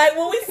wrong. Like,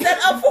 what we set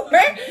up for,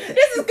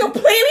 this is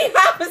completely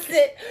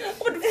opposite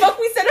what the fuck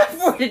we set up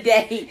for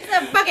today.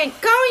 Some fucking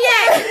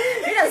cognac.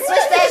 You done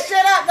switch that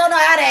shit up. Don't know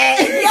how to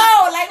act.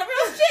 Yo, like the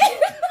real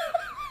shit.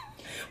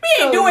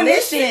 We ain't doing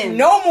this shit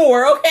no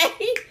more,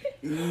 okay?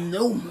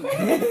 No more.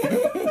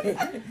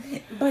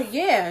 But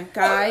yeah,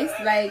 guys,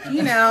 like,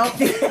 you know.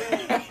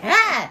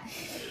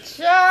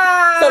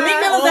 So Meek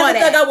Mill's not the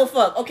thug I will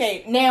fuck.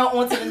 Okay, now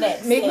on to the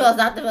next. Meek Mill's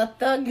not the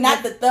thug.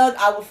 Not the thug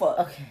I will fuck.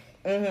 Okay.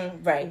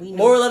 Mm-hmm, right.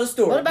 Moral of the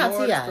story. What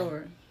about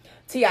T.I.?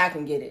 T.I.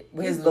 can get it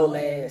with his little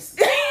ass.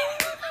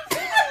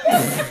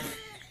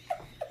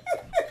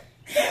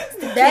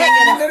 That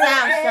in the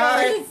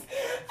South,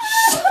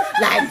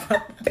 like,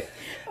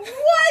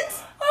 What?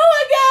 Oh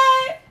my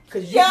god.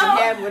 Because you can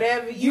have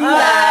whatever you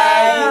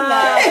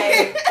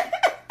like.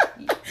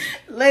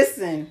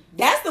 Listen.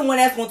 That's the one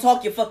that's gonna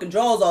talk your fucking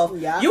drawers off.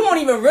 Yeah. You won't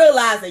even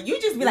realize it.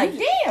 You just be like, damn.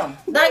 like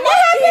what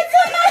happened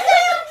to my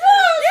damn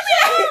drawers?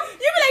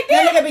 You be like,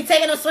 That damn. nigga be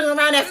taking them swinging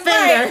around that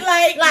finger.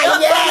 Like,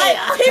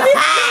 yeah. he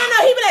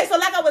be like, so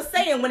like I was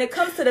saying, when it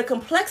comes to the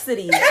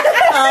complexity of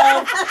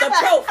the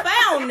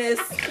profoundness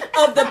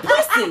of the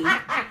pussy,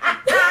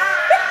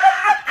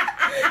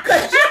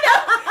 because you know,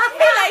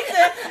 he likes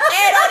to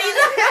add all these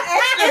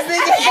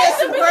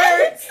extra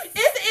words.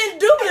 It's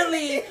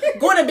indubitably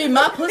going to be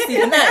my pussy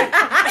tonight.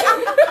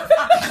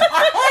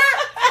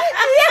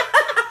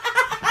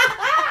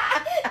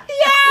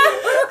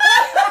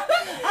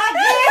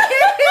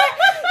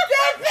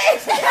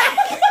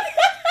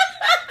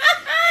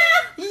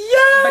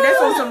 But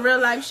that's on some real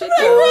life shit,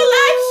 Real though.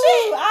 life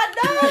shit. I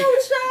know,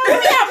 child. We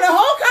be having a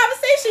whole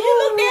conversation. You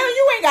look down,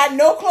 you ain't got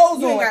no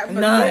clothes on.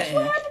 None.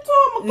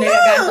 Nigga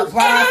got the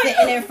bra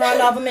sitting in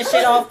front of him and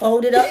shit all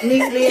folded up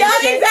neatly and Yeah,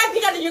 shit.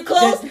 exactly. Got your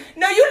clothes.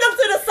 No, you look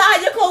to the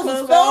side. Your clothes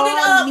is folded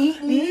up,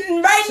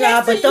 right Child,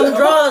 next but to them you.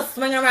 drawers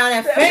swinging around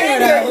that finger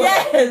though.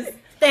 Yes.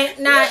 Think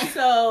not.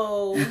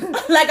 So,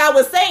 Like I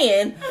was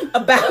saying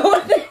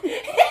about.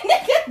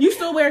 you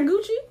still wearing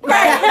Gucci?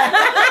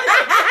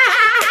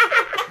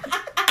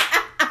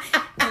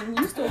 And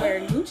you still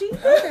wearing Gucci?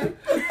 Okay.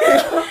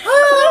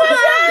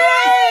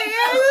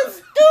 You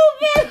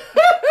stupid.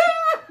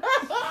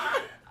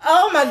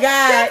 Oh my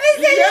God.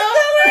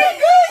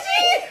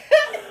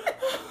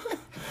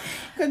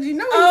 Because you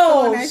know he's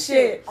Oh doing that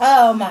shit.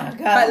 Oh my god.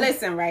 But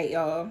listen, right,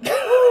 y'all.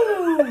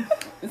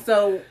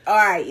 So, all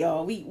right,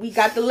 y'all. We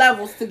got the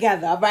levels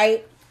together, all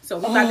right? So,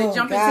 we about to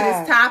jump into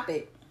this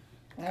topic.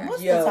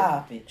 What's Yo. the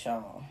topic,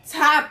 y'all?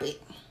 Topic.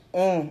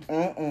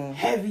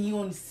 Heavy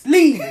on the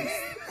sleeves.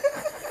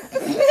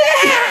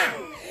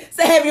 It's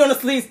a heavy on the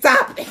sleeves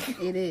topic.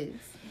 It is.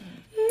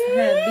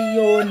 Heavy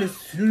on the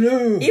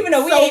sleeves. Even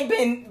though we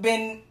ain't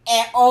been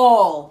at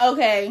all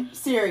Okay.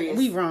 serious.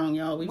 We wrong,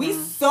 y'all. We We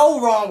wrong. so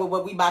wrong with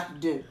what we about to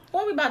do.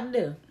 What we about to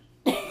do?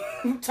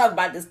 Talk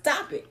about this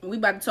topic. We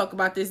about to talk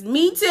about this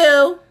Me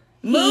Too.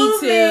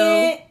 Movement.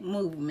 Me Too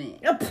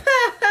movement.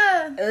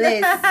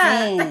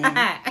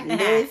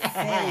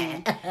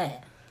 Listen.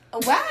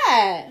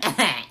 Why?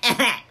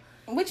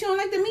 What, you don't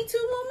like the Me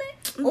Too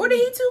movement? Or the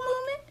He Too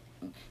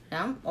movement?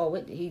 I'm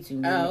with the He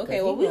Too. Oh,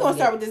 okay. Well, we're going to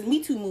start with this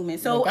Me Too movement.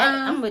 So,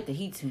 I'm with the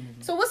He Too.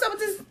 so what's up with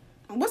this?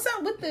 What's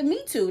up with the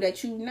Me Too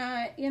that you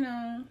not, you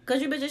know?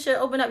 Cause you bitches should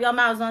open up your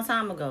mouths long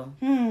time ago.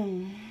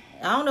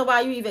 I don't know why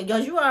you even,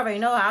 cause you already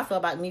know how I feel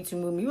about the Me Too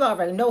movement. You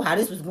already know how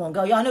this was going to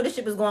go. Y'all know this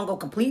shit was going to go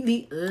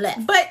completely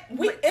left. But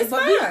it's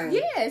fine.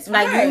 Yes,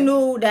 Like right. you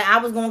knew that I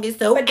was going to get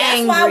so But that's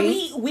angry.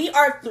 why we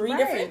are three Right.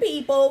 different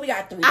people. We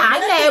got three. I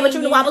different know, but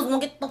you knew I opinions. was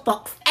going to get the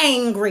fuck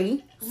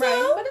angry.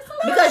 Right. But it's fine.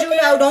 Because, you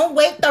know, don't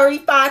wait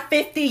 35,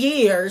 50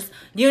 years,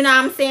 you know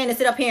what I'm saying, to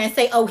sit up here and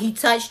say, oh, he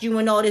touched you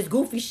and all this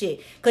goofy shit.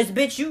 Because,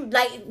 bitch, you,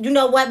 like, you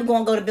know what? We're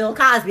going to go to Bill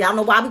Cosby. I don't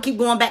know why we keep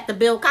going back to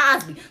Bill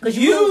Cosby. Because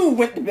You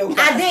went to Bill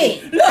Cosby. I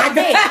did. I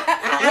did.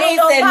 I You don't ain't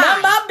know said why. nothing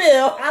about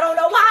Bill. I don't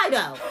know why,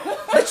 though.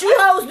 But you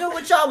hoes knew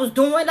what y'all was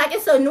doing. Like,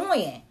 it's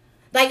annoying.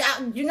 Like,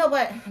 you know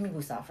what? Let me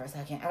boost out for a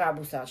second. I gotta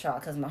boost out, y'all,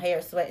 because my hair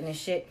is sweating and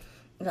shit.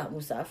 I gotta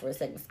boost out for a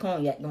second. It's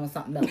cognac doing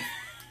something else.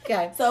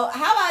 Okay. So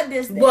how about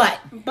this? What?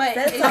 But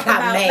Let's it's talk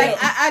about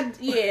like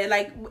yeah,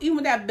 like even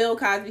with that Bill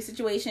Cosby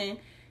situation,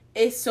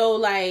 it's so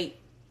like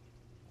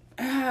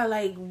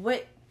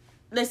what?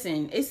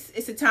 Listen,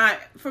 it's a time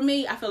for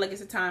me. I feel like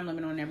it's a time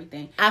limit on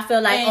everything. I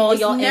feel like And all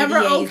it's your never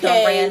NDAs okay.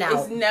 done ran out.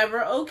 It's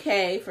never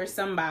okay for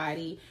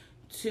somebody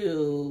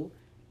to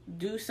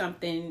do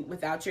something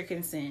without your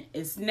consent.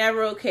 It's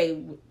never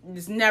okay.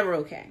 It's never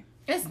okay.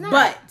 It's not.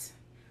 But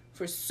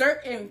for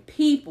certain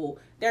people,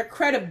 their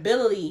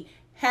credibility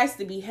has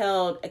to be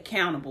held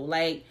accountable.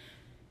 Like,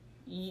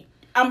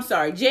 I'm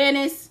sorry,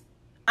 Janice,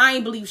 I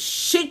ain't believe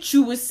shit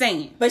you was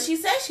saying. But she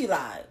said she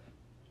lied.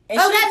 And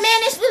that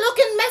man is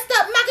looking messed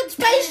up, Michael's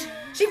face.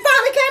 She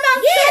finally came out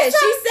and Yeah, said she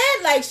something.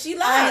 said like she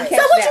lied. So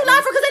what you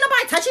lied for? Because ain't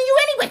nobody touching you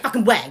anyway,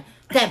 fucking way.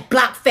 That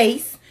block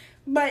face.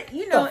 But,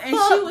 you know, The and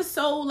fuck? she was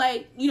so,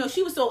 like, you know,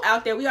 she was so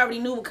out there. We already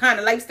knew what kind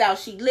of lifestyle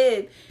she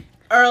lived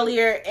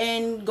earlier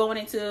and going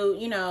into,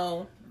 you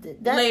know,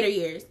 later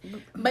years.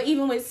 But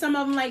even with some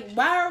of them, like,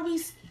 why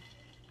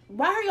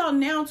are y'all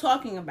now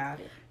talking about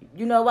it?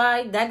 You know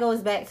why? That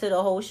goes back to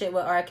the whole shit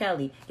with R.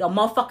 Kelly. Your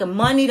motherfucking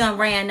money done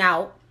ran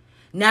out.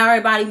 Now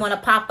everybody want to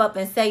pop up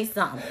and say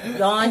something.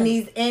 Y'all on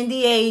these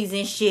NDAs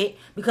and shit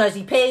because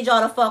he paid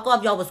y'all the fuck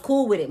off. Y'all was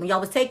cool with it. When y'all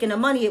was taking the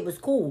money, it was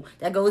cool.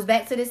 That goes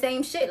back to the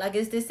same shit. Like,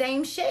 it's the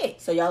same shit.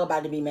 So y'all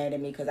about to be mad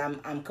at me because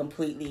I'm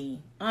completely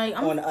I'm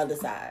on the other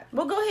side.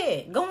 Well, go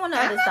ahead. Go on the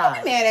I'm other not side.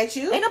 gonna be mad at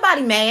you. Ain't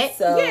nobody mad.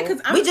 So Yeah,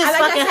 because we just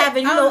fucking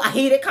having, you know, a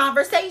heated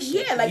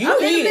conversation. Yeah, like, You I'm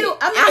in need the middle. it.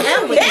 I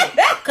am with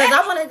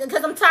it.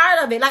 Because I'm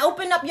tired of it. Like,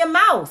 open up your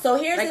mouth. So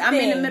here's Like, the I'm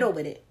thing. in the middle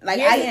with it. Like,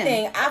 Here's I the am.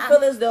 thing. I feel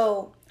as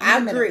though I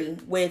in the middle. agree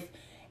with.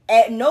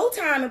 At no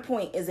time and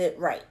point is it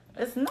right.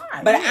 It's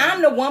not. But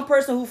I'm the one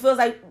person who feels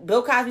like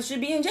Bill Cosby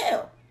should be in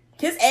jail.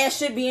 His ass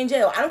should be in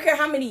jail. I don't care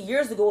how many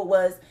years ago it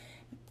was.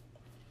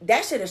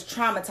 That shit is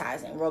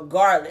traumatizing,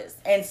 regardless.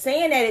 And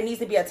saying that it needs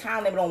to be a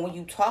time limit on when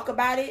you talk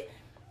about it,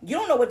 you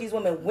don't know what these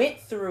women went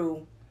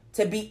through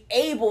to be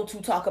able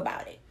to talk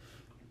about it.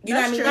 You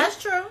know what I mean?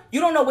 That's true. You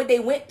don't know what they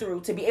went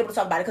through to be able to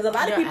talk about it. Because a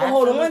lot of You're people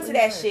hold on to absolutely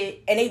that right.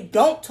 shit and they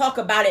don't talk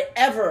about it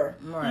ever.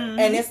 Right.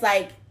 And it's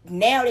like,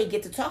 now they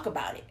get to talk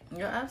about it.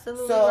 You're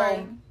absolutely So,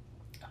 right.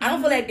 I don't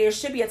feel like there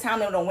should be a time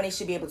limit on when they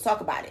should be able to talk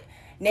about it.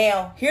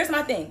 Now, here's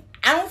my thing.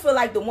 I don't feel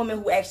like the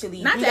woman who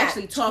actually Not he to got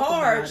actually talk about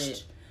charged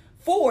it.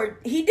 for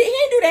he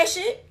didn't do that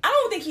shit. I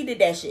don't think he did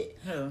that shit.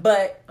 Who?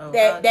 But Oh,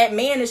 that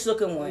mannish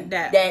looking one,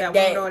 That woman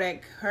with all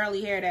that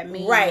curly hair, that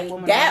mean Right,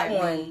 woman that with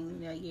one. mean-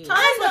 yeah.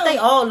 That's what they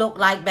all look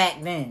like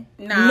back then.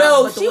 Nah,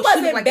 no, but the she one-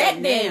 wasn't look like back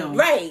that then. now.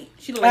 Right.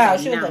 She look like that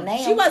she was now. a now.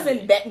 She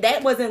wasn't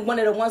that wasn't one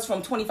of the ones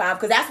from 25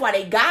 because that's why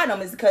they got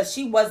him is because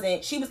she was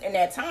in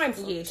that time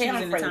Yeah, she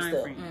was in the time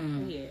still.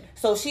 frame. Yeah.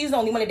 So she's the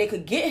only one that they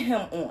could get him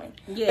on. Yeah,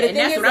 But the and thing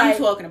that's is, what I'm like-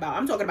 talking about.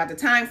 I'm talking about the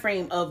time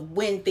frame of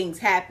when things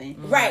happen.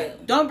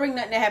 Right. Don't bring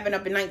nothing that happened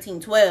up in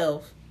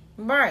 1912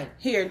 Right.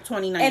 here in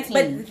 2019.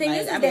 And- but the thing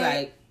is I'd that- be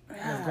like,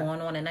 What's going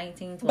on in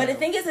 1912? But the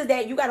thing is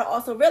that you got to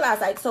also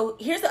realize, like, so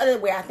here's the other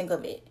way I think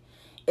of it,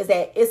 is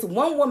that it's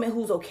one woman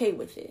who's okay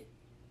with it.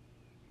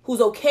 Who's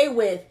okay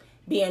with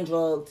being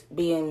drugged,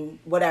 being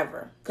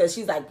whatever. Because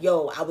she's like,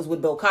 yo, I was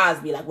with Bill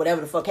Cosby. Like, whatever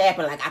the fuck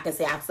happened, like, I can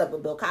say I slept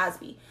with Bill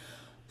Cosby.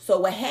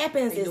 So what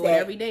happens they is do it that,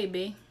 every day,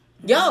 B.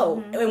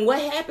 yo, and what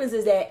happens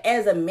is that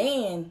as a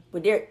man,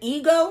 with their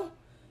ego,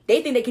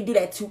 they think they can do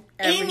that to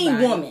any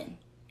Everybody. woman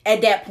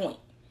at that point.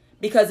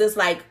 Because it's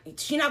like,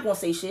 she not going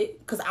to say shit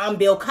because I'm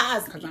Bill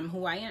Cosby. Because I'm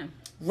who I am.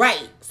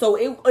 Right. So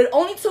it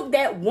only took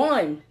that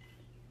one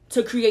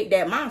to create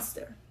that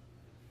monster.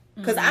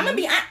 Because I'm going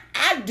to be,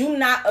 I do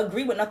not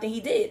agree with nothing he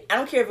did. I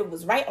don't care if it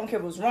was right. I don't care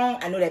if it was wrong.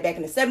 I know that back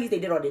in the 70s, they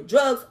did all the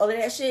drugs, all of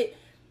that shit.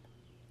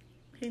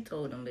 he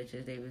told them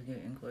bitches they was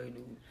getting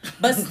crazy.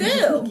 But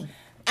still,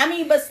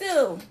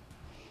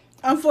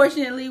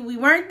 Unfortunately, we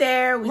weren't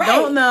there. We Right.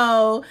 don't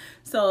know.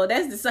 So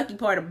that's the sucky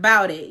part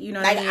about it. You know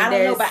what like, I mean? I don't know,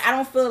 There's- but I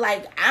don't feel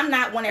like, I'm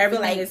not one that feel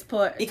Everything like, is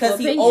put because to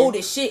he opinion. old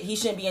as shit, he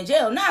shouldn't be in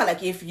jail. Nah,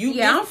 like, if you,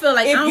 Yeah, I don't feel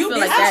like- I don't feel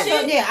like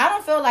that. I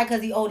don't feel like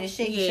because he old as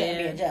shit, he shouldn't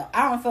be Yeah. in jail.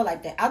 I don't feel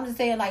like that. I'm just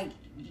saying, like,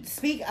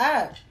 speak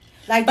up.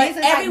 Like, But this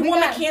is every like, we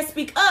woman got- can't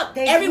speak up.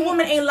 They Every can't.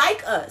 woman ain't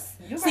like us.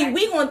 You're See,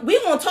 right. we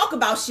gonna talk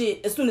about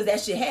shit as soon as that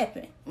shit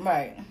happen.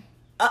 Right.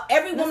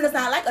 Every woman that's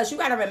not like us, you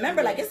gotta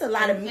remember, like, it's a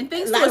lot of And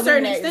things lot to a of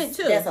certain women extent,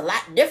 too. That's a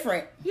lot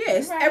different.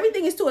 Yes, You're right.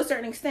 everything is to a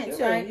certain extent You're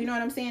too. right. You know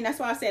what I'm saying? That's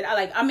why I said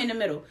I'm in the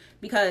middle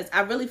because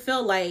I really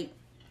feel like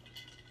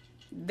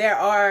there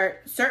are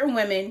certain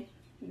women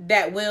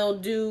that will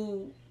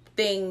do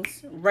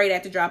things right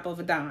at the drop of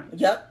a dime.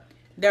 Yep.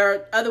 There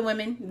are other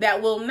women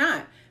that will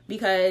not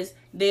because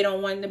they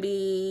don't want to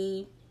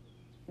be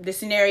the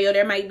scenario.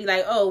 There might be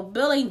like, oh,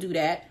 Bill ain't do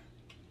that,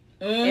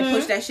 and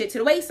push that shit to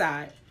the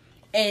wayside,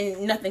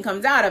 and nothing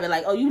comes out of it.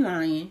 Like, oh, you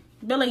lying.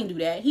 Bill ain't do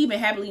that. He been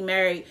happily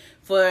married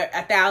for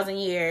 1,000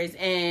 years,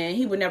 and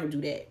he would never do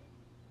that.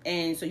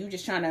 And so you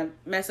just trying to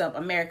mess up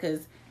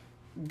America's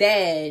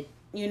dad,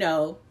 you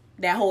know,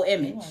 that whole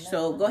image.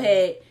 So go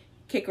ahead,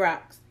 kick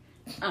rocks.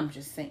 I'm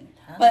just saying.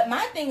 But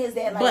my thing is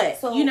that, like, But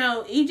so you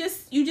know, you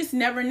just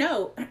never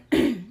know.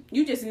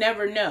 You just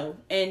never know,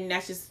 and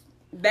that's just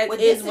that with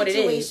is this what it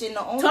is. situation,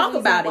 the only Talk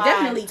reason about it. why-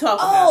 Definitely talk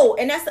about Oh,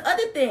 it. and that's the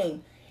other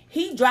thing.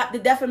 He dropped the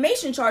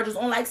defamation charges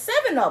on like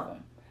 7 of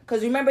them.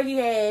 Because remember, he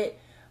had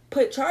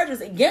put charges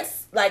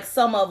against like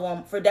some of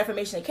them for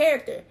defamation of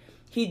character.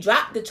 He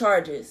dropped the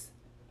charges.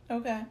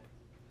 Okay.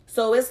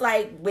 So it's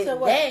like with So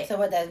what? that, So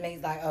what that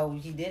means? Like, oh,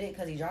 he did it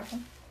because he dropped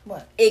him.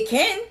 What? it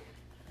can.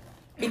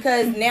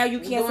 Because now you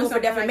can't Doing sue for something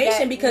like defamation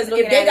that, because you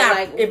looking if they at it got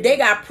like- if they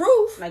got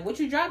proof, Like, what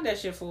you dropped that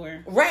shit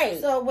for? right?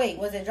 So wait,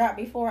 was it dropped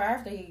before or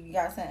after he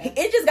got sentenced?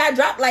 It just got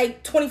dropped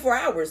like 24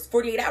 hours,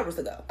 48 hours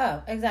ago.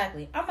 Oh,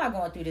 exactly. I'm not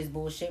going through this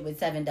bullshit with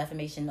 7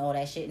 defamation and all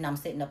that shit, and I'm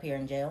sitting up here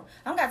in jail.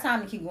 I don't got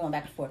time to keep going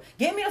back and forth.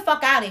 Get me the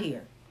fuck out of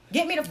here.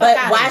 Get me the fuck But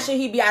out of why here. should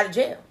he be out of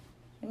jail?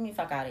 Get me the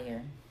fuck out of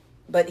here.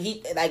 But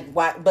he like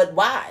why? But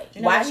why?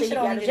 You know, Why what? should he be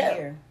only out of did a jail?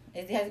 year.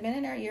 Has he been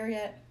in there a year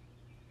yet?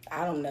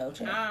 I don't know.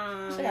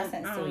 Child. Should got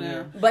sentenced to a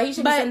year. But he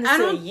should be But sentenced I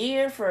to a don't-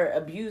 year for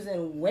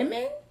abusing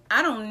women.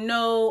 I don't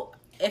know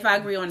if I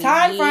agree on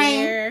Time a frame.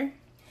 year,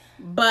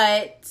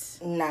 but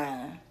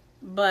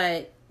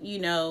you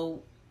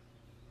know,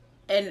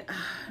 and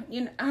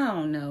you know, I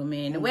don't know,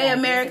 man. The way Okay,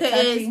 America it's a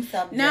touchy is,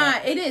 subject. nah,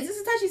 it is. It's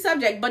a touchy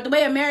subject, but the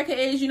way America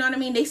is, you know what I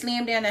mean. They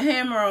slam down the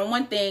hammer on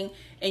one thing,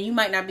 and you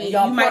might not be, And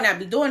y'all might not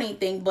be doing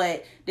anything,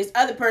 but this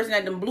other person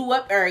that done blew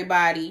up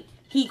everybody,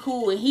 he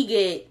cool and he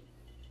get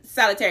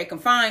solitary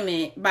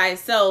confinement by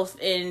himself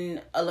in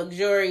a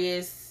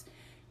luxurious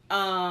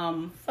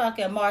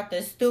Fucking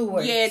Martha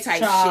Stewart. type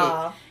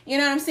child. shit. You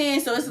know what I'm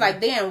saying? So it's like,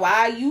 damn,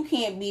 why you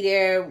can't be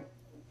there,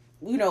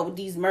 you know, with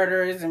these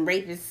murderers and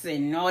rapists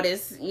and all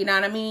this, you know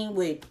what I mean,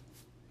 with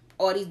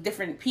all these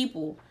different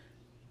people.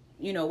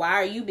 You know, why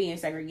are you being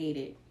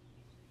segregated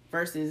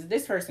versus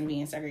this person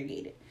being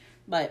segregated?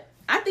 But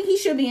I think he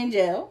should be in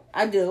jail.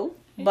 I do.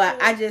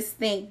 But I just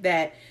think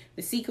that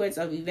the sequence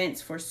of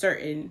events for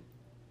certain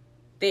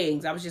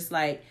things, I was just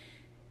like,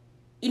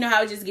 you know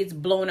how it just gets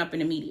blown up in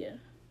the media.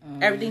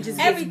 Everything just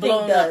gets Everything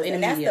blown does, up in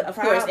and the that's media, the of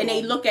course. And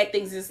they problem. look at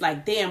things, it's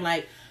like, damn,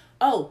 like,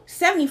 oh,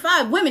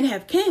 75 women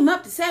have came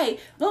up to say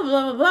blah,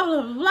 blah, blah, blah,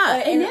 blah, blah, blah.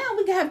 And and- now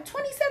we can have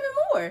 27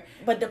 more.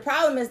 But the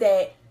problem is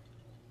that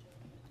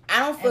I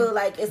don't feel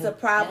like it's a And how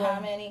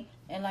problem. many?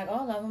 And like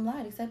all of them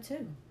lied except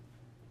 2.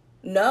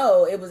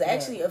 No, it was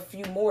actually a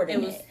few more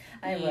than It was- that.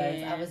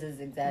 I was just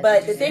exaggerating.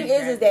 But the thing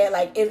is that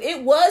like if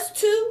it was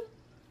 2,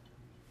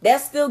 that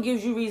still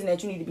gives you reason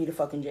that you need to be the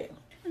fucking jail.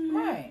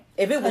 right.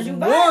 If it was you 1,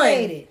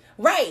 violated.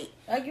 right?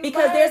 Like, you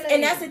Because there's and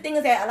violated. that's the thing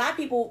is that a lot of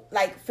people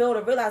like fail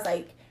to realize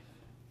like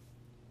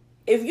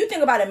if you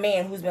think about a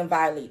man who's been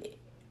violated,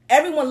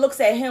 everyone looks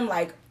at him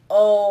like,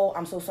 oh,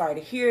 I'm so sorry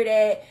to hear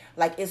that.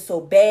 Like it's so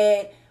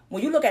bad.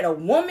 When you look at a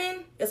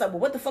woman, it's like, well,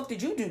 what the fuck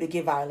did you do to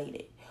get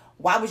violated?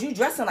 Why was you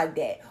dressing like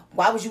that?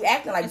 Why was you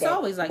acting like It's that?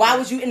 always like why that.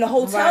 was you in the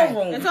hotel Right.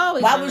 room? It's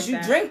always why been was like you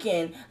that.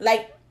 drinking?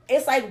 Like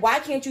it's like, why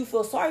can't you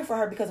feel sorry for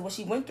her because of what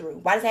she went through?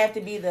 Why does it have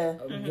to be the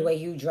The way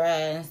you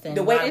dressed and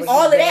the way why was all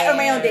you of that there.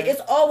 around it?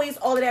 It's always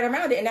all of that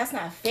around it, and that's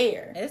not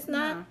fair. It's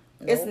not.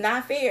 It's Nope.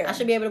 not fair. I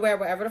should be able to wear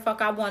whatever the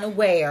fuck I want to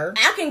wear.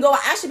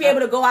 I should be able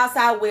to go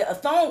outside with a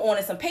thong on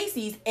and some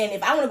pasties, and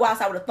if I want to go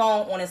outside with a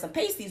thong on and some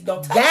pasties,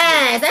 don't touch me.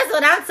 Yes, that's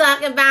what I'm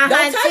talking about.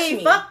 Don't touch Hunty.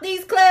 me. Fuck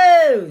these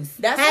clothes.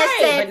 That's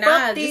Hashtag right, But nah,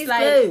 fuck just these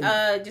like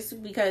clothes.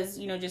 just because,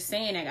 you know, just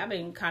saying that, I've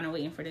been kind of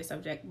waiting for this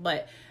subject,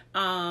 but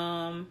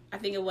I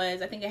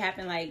think it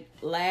happened like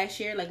last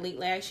year, like late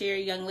last year. A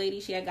young lady,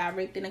 she had got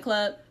raped in a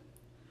club.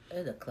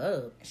 It's a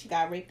club. She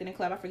got raped in a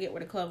club. I forget where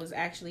the club was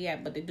actually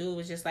at, but the dude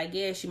was just like,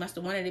 yeah, she must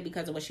have wanted it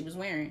because of what she was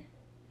wearing.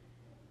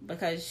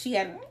 Because she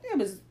had, it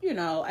was, you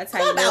know, a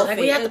tight Club little outfit. Like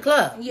we at the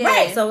club. Yeah.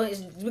 Right. So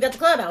we got the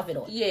club outfit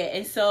on. Yeah,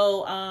 and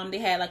so they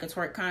had like a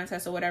twerk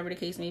contest or whatever the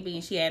case may be,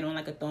 and she had on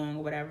like a thong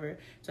or whatever.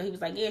 So he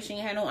was like, yeah, she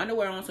ain't had no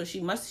underwear on, so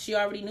she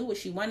already knew what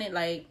she wanted,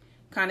 like,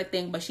 kind of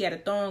thing, but she had a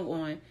thong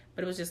on.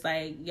 But it was just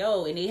like,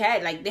 yo, and they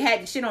had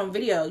the shit on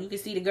video. You could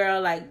see the girl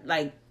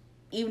like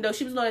even though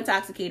she was a little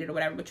intoxicated or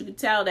whatever, but you could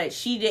tell that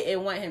she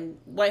didn't want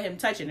him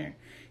touching her.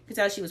 You could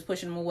tell she was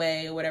pushing him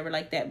away or whatever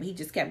like that, but he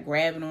just kept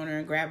grabbing on her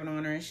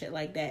and shit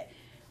like that.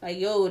 Like,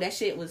 yo, that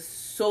shit was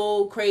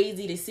so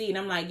crazy to see. And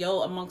I'm like,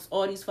 yo, amongst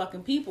all these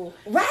fucking people.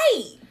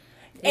 Right.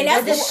 And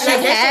that's That the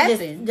shit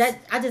happens.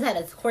 I just had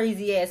a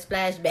crazy ass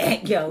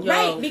flashback, yo.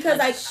 right, because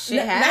like shit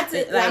not to,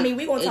 happens. well, I Like, mean,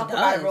 we're gonna it talk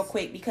about it does. real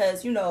quick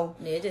because you know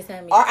Yeah, it just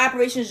had me. our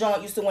Operation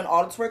Jean used to win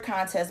all the twerk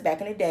contests back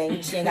in the day.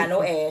 She ain't got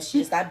no ass. She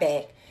just got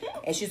back.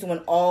 And she used to win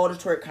all the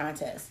twerk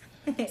contests.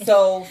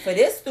 So for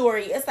this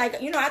story, it's like,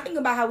 you know, I think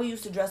about how we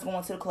used to dress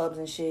going to the clubs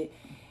and shit.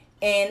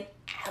 And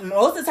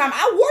most of the time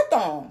I wore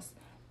thongs.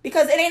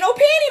 Because it ain't no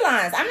panty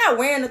lines. I'm not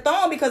wearing the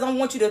thong because I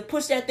want you to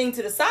push that thing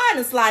to the side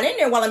and slide in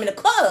there while I'm in the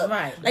club.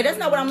 Right. Like, that's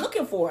not what I'm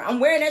looking for. I'm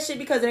wearing that shit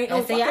because it ain't no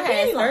And see, fucking I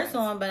had panty lines. skirts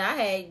on, but I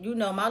had, you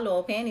know, my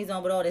little panties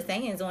on with all the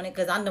sayings on it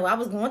because I knew I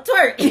was going to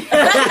twerk.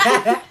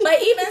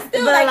 But even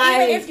still, But like,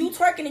 like- even if you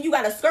twerking and you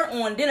got a skirt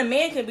on, then a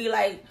man can be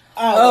like,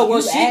 Oh, well,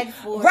 you she asked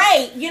for it.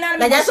 right. You know what I mean?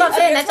 Like, that's When what I'm she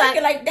saying. up That's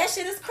there like- twerking, that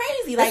shit is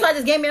crazy. That's Like, why it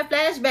just gave me a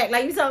flashback.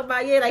 Like you talking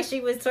about, like she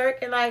was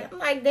twerking. Like I'm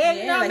like, damn,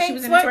 you know, like I she mean,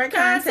 was in a twerk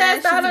contest.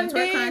 contest. She I was in done a twerk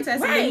did.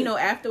 contest, Right. and then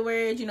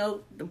afterwards,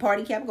 the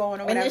party kept going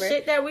or And whatever. the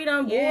shit that we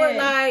done Yeah. wore,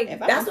 like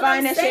If I that's can what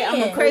find I'm that shit, I'm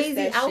saying. gonna crazy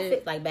that outfit.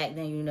 shit. Like back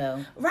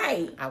then,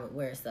 right. I would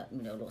wear something,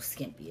 a little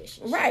skimpy-ish.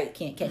 and Right. shit.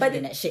 Can't catch But me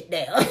in that shit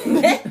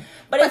down.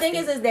 But the thing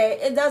is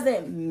that it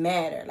doesn't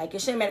matter. Like,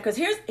 it shouldn't matter. Because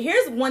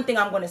here's one thing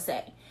I'm going to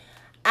say.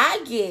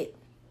 I get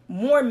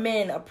more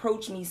men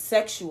approach me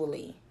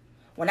sexually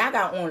when I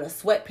got on a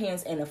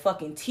sweatpants and a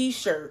fucking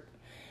t-shirt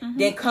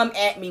than come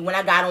at me when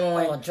I got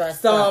on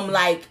dressed some, up.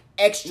 like,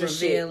 extra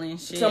Revealing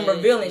shit. shit. Some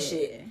revealing Yeah.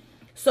 shit.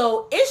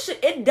 So,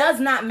 it does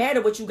not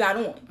matter what you got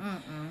on.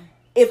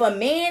 If a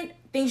man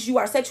thinks you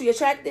are sexually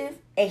attractive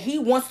and he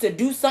wants to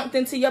do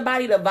something to your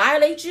body to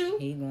violate you,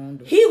 He gonna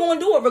do it. he gonna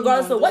do it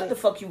regardless gonna of do what it. the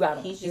fuck you got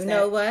on. He's just You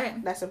know what?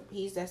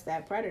 He's just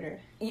that predator.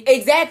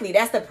 Exactly.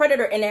 That's the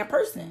predator in that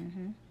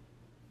person.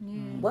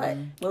 What?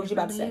 What was you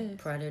about to say?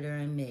 Predator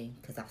and me,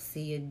 cause I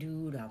see a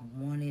dude, I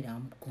want it,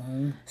 I'm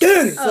going.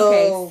 Okay,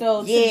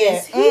 so to yeah.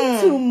 this He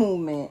Too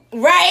movement.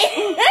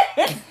 Right?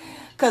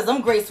 Because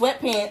them gray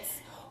sweatpants.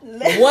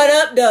 What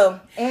up, though?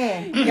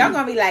 Y'all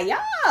gonna be like,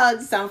 y'all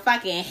some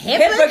fucking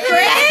Hypocrites.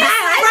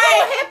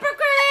 Right.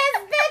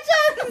 Hypocrites,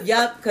 bitches.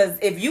 Yup, because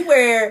if you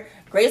wear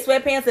gray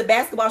sweatpants and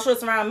basketball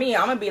shorts around me,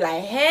 I'm going to be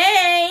like,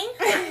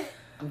 hey.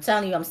 I'm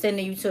telling you, I'm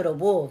sending you to the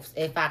wolves.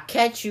 If I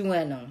catch you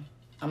in them,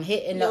 I'm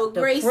hitting Yo, up the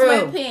gray crew.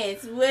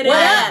 sweatpants. What What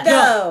up? up,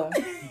 though?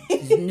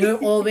 You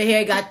over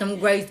here got them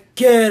grays.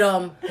 Get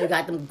them. They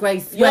got them gray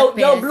sweatpants.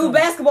 Yo, blue on.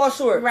 basketball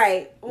shorts.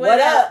 Right. What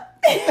up?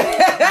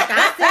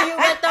 I see you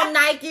with them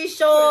Nike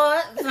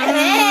shorts.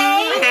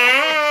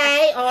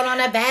 Hey, all on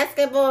a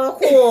basketball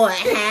court.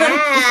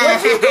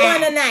 What you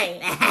doing tonight?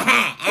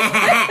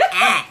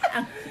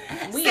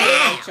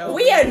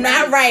 We are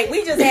not right.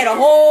 We just had a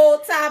whole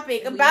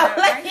topic about not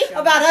right, y'all.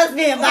 About us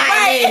being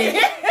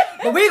violated.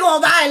 But we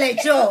gonna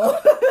violate y'all.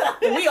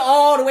 we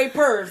all the way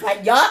purged.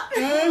 Like, yup.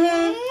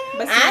 Mm-hmm.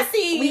 But I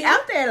see we you.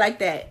 out there like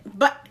that.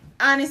 But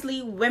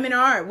honestly, women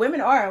are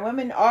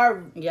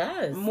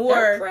Yes. More-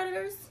 they're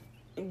predators.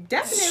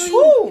 definitely.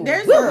 Whew.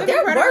 There's They're women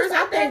predators worse.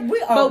 out I there. think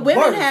we are But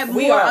women worse. have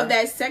We more are of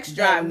that sex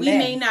drive. We men.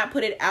 may not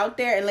put it out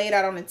there and lay it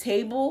out on the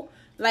table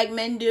like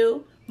men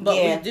do, but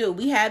Yeah. we do.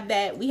 We have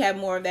that. We have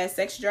more of that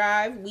sex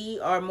drive. We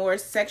are more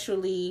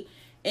sexually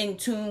in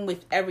tune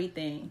with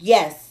everything.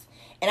 Yes.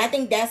 And I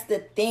think that's the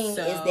thing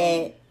So- is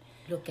that,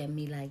 Look at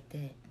me like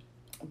that.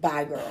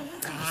 bye, girl.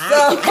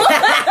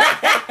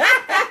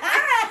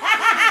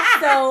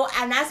 So,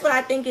 and that's what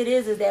I think it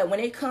is that when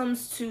it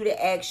comes to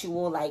the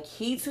actual, like,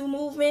 He Too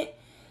movement,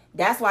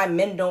 that's why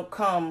men don't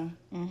come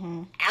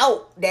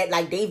out that,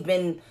 like, they've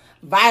been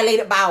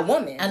violated by a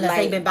woman. Unless like,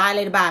 they've been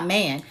violated by a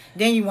man,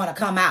 then you want to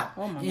come out.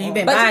 You've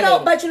been But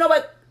violated. you know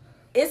what?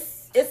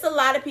 It's a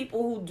lot of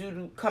people who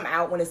do come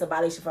out when it's a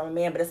violation from a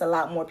man, but it's a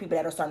lot more people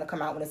that are starting to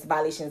come out when it's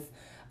violations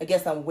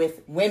against them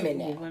with women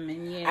now. With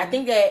women, yeah. I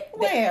think that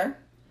Where?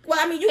 well,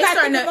 I mean, you it's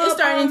got it's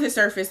starting to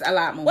surface a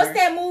lot more. what's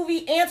that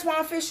movie?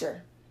 Antoine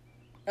Fisher.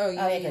 Oh Oh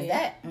yeah, because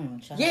that.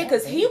 Yeah,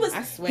 because he was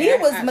I swear,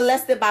 he was I-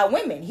 molested by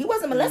women. He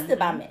wasn't molested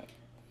by men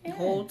the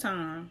whole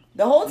time.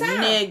 the whole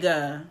time.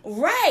 Nigga.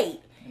 Right.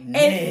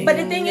 And but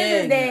the thing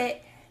is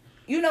that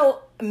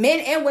men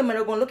and women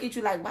are gonna look at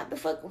you like, what the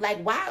fuck?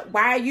 Like, why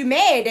are you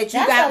mad that you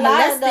That's got a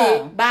lot,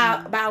 molested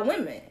by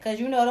women? Cause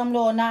you know them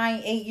little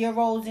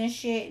 9-8-year-olds and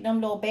shit,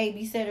 them little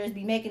babysitters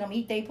be making them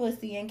eat their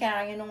pussy and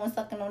carrying on,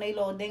 sucking on their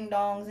little ding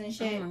dongs and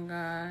shit. Oh my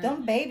god.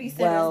 Them babysitters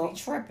Well, be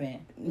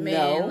tripping.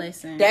 Man,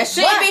 listen. That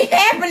shit be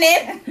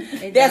happening.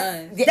 It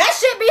That's- does. That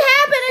shit be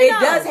happening. It though.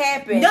 does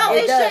happen. No,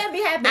 it does. shouldn't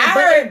be happening. I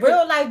but heard in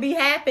real life be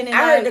happening.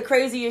 I heard like, the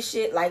craziest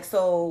shit. Like,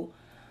 so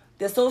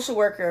the social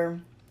worker,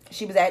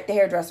 she was at the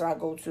hairdresser I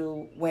go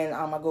to when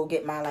I go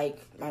get my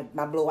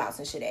my blowouts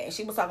and shit at. And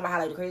she was talking about how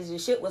like the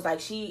craziest shit was like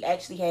she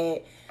actually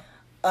had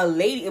a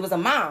lady, it was a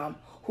mom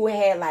who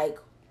had like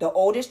the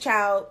oldest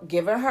child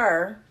giving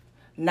her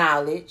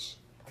knowledge,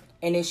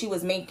 and then she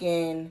was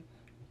making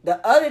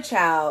the other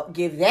child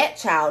give that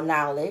child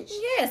knowledge.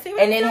 yeah, see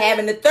what And I'm then saying?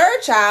 having the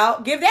third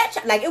child give that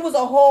child, like it was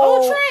a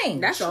whole train.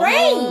 That's a train.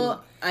 whole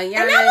And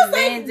I was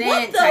like,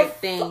 what the type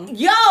thing.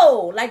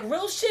 Yo, like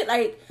real shit.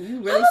 Like, You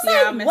I really was see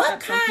how like, messed what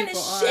up some kind of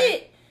people are.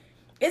 shit?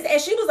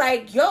 And she was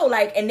like, yo,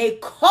 like, and they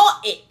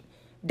caught it.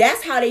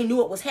 That's how they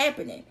knew it was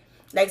happening.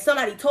 Like,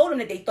 somebody told them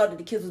that they thought that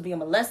the kids was being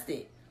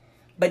molested.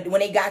 But when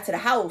they got to the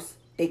house,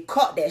 they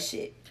caught that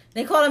shit.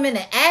 They call him in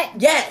the act.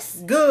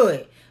 Yes.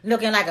 Good.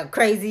 Looking like a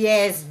crazy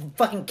ass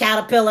fucking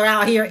caterpillar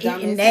out here Dumb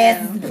eating as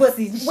ass hell. and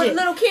pussies and With shit.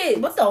 little kids.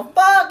 What the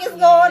fuck is going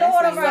that's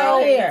on like around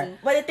crazy. here?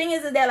 But the thing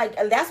is that, like,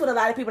 that's what a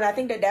lot of people, and I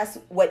think that that's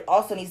what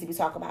also needs to be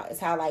talked about, is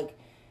how, like,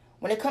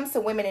 when it comes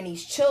to women and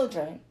these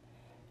children,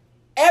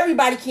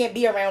 everybody can't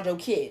be around your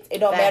kids. It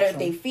don't matter if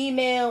Factual. they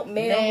female,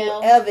 male,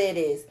 Male. whoever it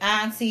is.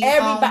 Auntie,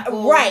 Everybody,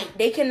 uncle. right?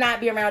 They cannot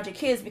be around your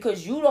kids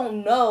because you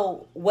don't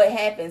know what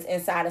happens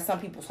inside of some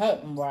people's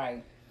homes.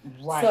 Right.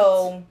 Right.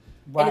 So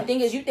And the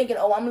thing is, you thinking,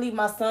 oh, I'm gonna leave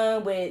my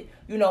son with,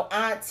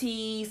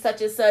 auntie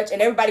such and such,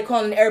 and everybody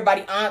calling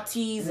everybody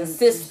aunties and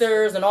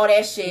sisters and all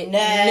that shit.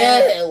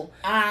 No.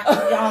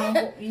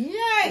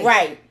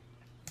 Right.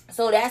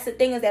 So that's the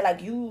thing, is that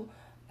like you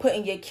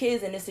putting your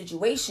kids in this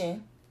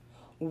situation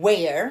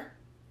where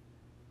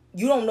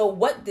you don't know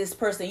what this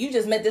person, you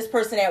just met this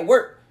person at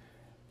work.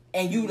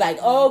 And you like,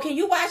 oh, can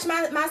you watch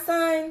my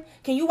son?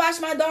 Can you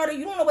watch my daughter?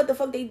 You don't know what the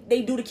fuck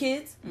they do to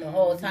kids. The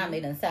whole time they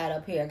done sat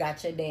up here,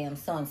 got your damn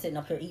son sitting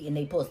up here eating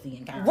they pussy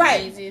and kind of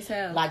crazy as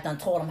hell. Like done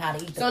taught them how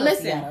to eat the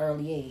pussy at an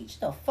early age.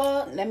 The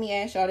fuck? Let me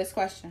ask y'all this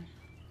question.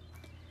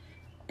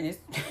 And it's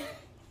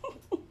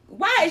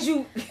why is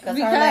you? Because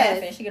her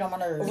laughing, she get on my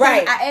nerves.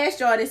 Right. I asked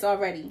y'all this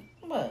already.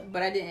 What?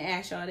 But I didn't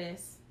ask y'all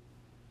this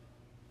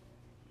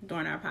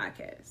during our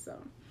podcast.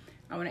 So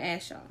I want to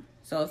ask y'all.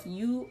 So if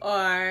you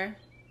are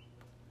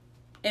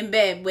in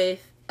bed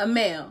with a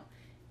male,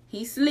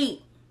 he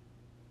sleep,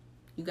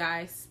 you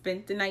guys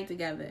spent the night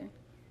together,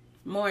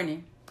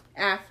 morning,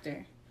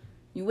 after,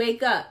 you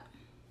wake up.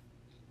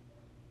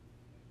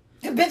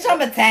 Bitch,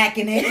 I'm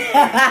attacking it.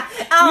 I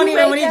don't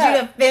even need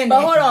you to finish.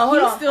 But hold on.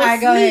 All right,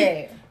 go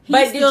ahead.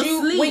 But did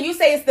you, when you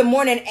say it's the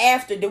morning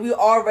after, did we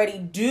already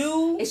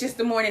do? It's just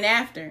the morning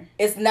after.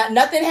 It's not,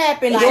 nothing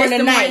happened during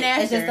the night.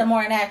 It's just the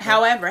morning after.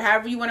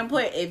 However you want to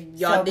put, if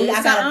y'all did something.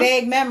 I got a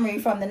vague memory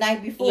from the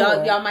night before.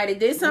 Y'all might have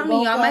did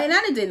something. Y'all might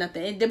not have did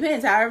nothing. It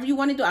depends. However you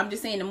want to do. I'm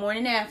just saying the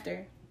morning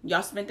after.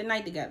 Y'all spent the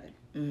night together.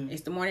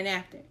 It's the morning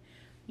after.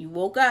 You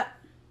woke up.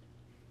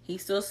 He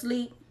still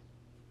asleep.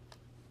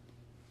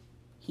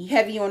 He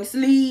heavy on the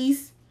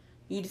sleeves.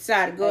 You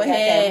decide to go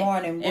ahead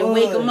and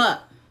wake him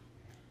up.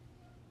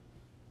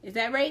 Is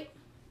that right?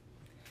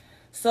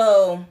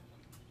 So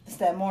it's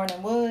that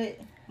morning wood.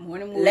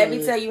 Let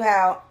me tell you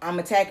how I'm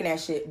attacking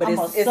that shit. But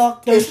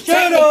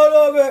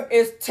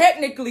it's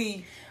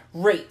technically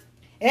rape.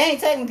 It ain't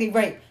technically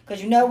rape.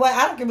 Because you know what?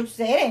 I don't care what you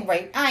say. It ain't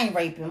rape. I ain't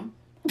rape him.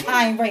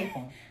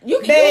 You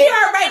heard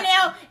right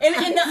now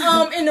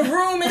in the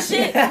room and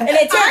shit, and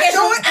they tell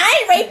that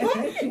I ain't rape him.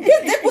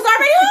 His dick was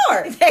already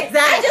hard. Exactly.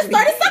 I just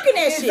started sucking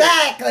that shit.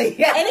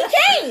 Exactly. And he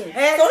came.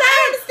 So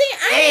I understand.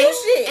 I ain't do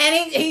shit. And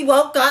he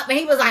woke up and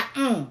he was like,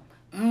 and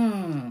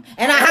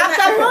I hopped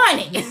up on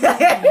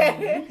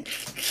it.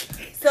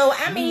 So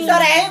I mean, so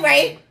that ain't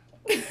rape.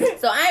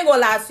 So I ain't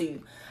gonna lie to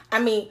you. I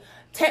mean,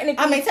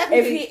 technically,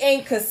 if he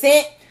ain't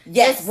consent,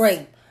 yes, it's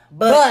rape.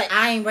 But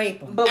I ain't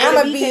raping. But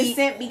would it be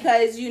consent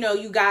because,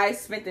 you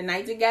guys spent the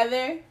night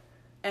together?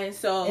 And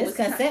so... It's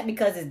consent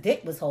because his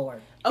dick was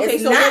hard. Okay,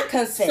 it's so not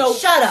consent. So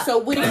shut up. So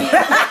would it be...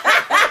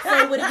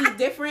 So would it be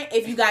different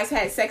if you guys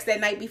had sex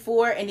that night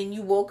before and then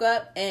you woke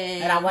up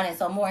and... I wanted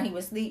some more and he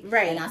was asleep.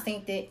 Right. And I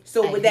synced it.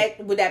 So would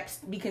that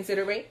be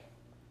considered rape?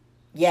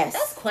 Yes.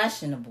 That's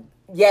questionable.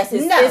 Yes,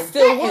 it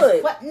still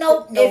would.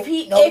 No. If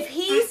he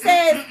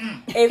said,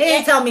 he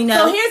didn't tell me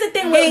no. So here's the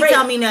thing with rape. He didn't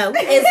tell me no.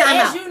 It's time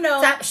out. You know,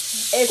 I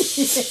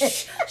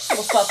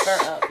will fuck her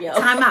up, yo.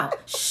 Time out.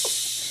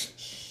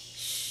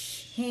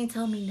 He ain't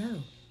tell me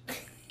no.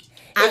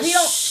 If he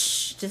don't,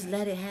 just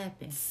let it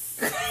happen.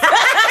 See,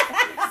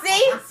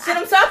 shit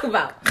I'm talking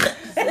about.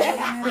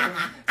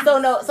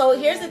 So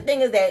here's the thing: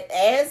 is that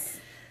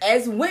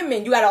as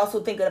women, you gotta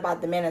also think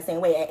about the man the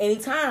same way. At any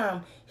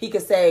time, he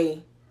could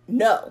say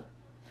no.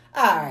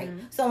 All right,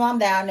 so I'm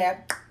down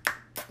there,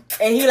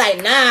 and he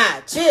like,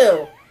 nah,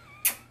 chill.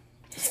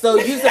 So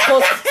you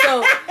supposed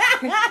to,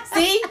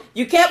 see,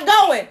 you kept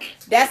going.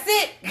 That's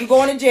it. You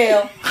going to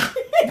jail.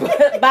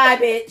 Bye,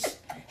 bitch.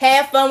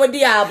 Have fun with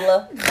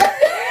Diablo.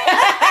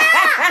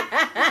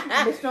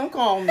 Bitch, don't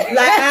call me.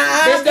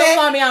 Bitch, don't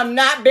call me. I'm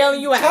not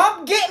bailing you out.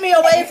 Come get me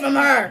away from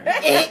her.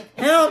 I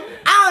don't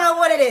know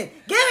what it is.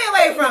 Get me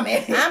away from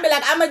it. I'm be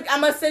like,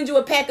 I'm gonna send you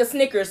a pack of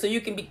Snickers so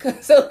you can you can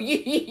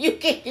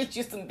get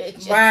you some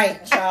bitches.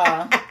 Right,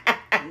 y'all.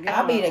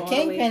 I'll be the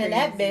kingpin in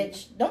that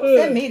bitch. Don't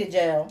send me to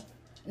jail.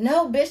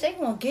 No, bitch, they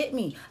gonna get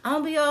me. I'm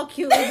gonna be all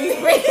cute with you.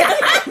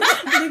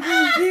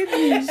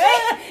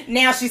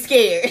 Now she's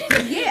scared.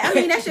 Yeah, I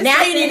mean that's just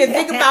now you need to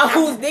think about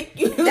whose dick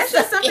you. That's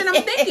just something I'm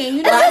thinking.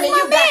 You know, I mean,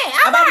 I'm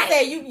about to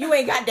say you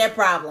ain't got that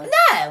problem.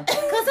 No, because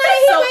so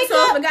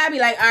if a guy be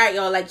like, all right,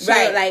 y'all, like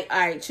chill, like all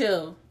right,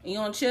 chill. You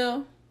gonna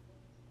chill?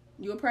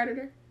 You a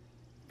predator?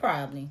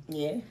 Probably.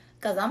 Yeah.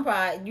 Cause I'm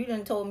probably, you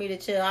done told me to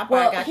chill. I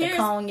probably got the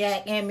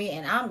cognac in me,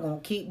 and I'm gonna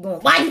keep going.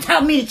 Why you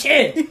telling me to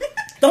chill?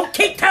 Don't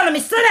keep telling me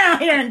sit down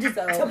here and just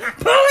pull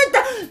it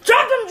down,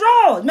 drop them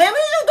drawers, man. We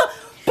just go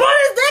pull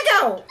his dick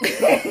out,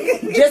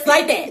 just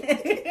like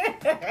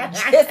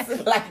that,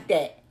 just like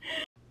that.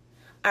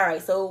 All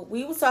right, so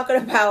we was talking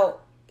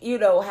about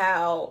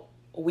how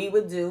we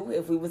would do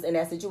if we was in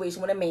that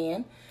situation with a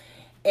man,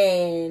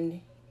 and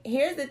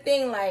here's the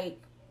thing,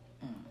 like,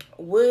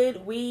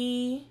 would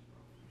we?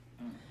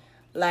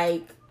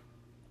 Like,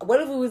 what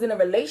if we was in a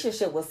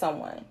relationship with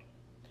someone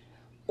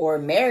or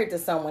married to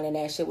someone and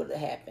that shit would have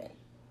happened?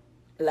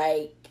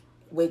 Like,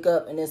 wake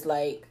up and it's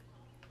like,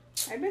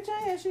 hey, bitch, I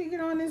ain't actually get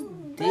on this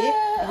dick.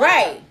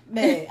 Right.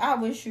 Man, I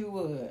wish you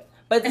would.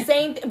 But the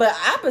same, but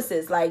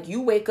opposites. Like,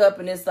 you wake up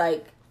and it's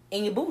like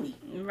in your booty.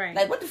 Right.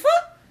 Like, what the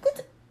fuck?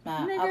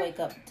 Nah, nigga. I wake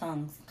up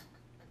tongues.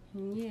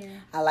 Yeah.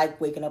 I like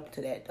waking up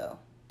to that though.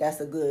 That's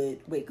a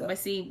good wake up. But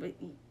see, But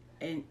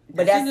that's a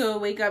that's-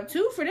 good wake up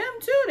too for them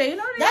too. They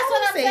know they That's what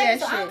always I'm say saying.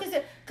 that So I shit.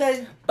 consider,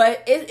 cause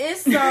But it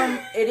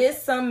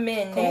is some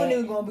men One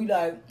nigga that. gonna be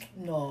like,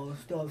 no,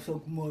 stop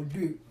sucking my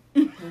dick.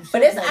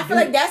 But I feel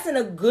like that's in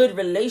a good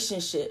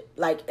relationship.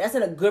 Like that's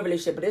in a good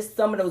relationship. But it's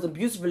some of those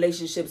abusive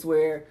relationships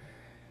where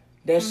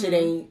that shit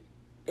ain't.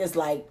 It's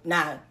like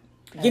nah.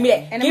 Give me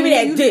that. And give I me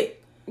mean, that dick.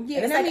 Yeah, And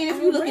and it's I like, mean, if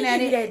I you're looking really at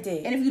give it, you that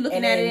dick. and if you're looking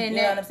And at then, it in you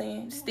know what I'm that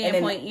saying?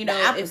 standpoint, And you then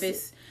know, the if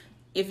opposite.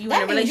 you're in a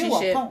that means you a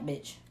relationship, punk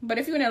bitch. but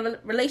if you're in a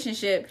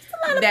relationship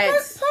A lot of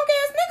that's punk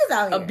ass niggas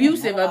out here.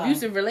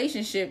 abusive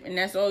relationship, and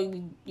that's all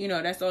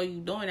that's all you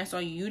doing, that's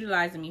all you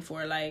utilizing me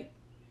for. Like,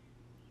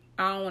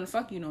 I don't want to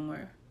fuck you no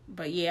more.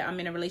 But yeah, I'm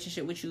in a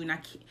relationship with you, and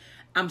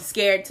I'm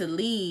scared to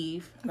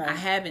leave. Right. I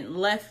haven't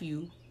left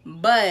you,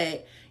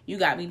 but you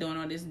got me doing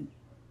all this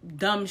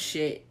dumb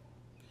shit.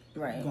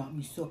 Right. Got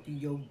me sucking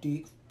your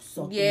dick,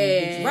 sucking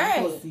Yeah. your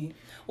Right. pussy.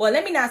 Well,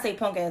 let me not say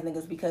punk ass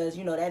niggas because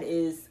that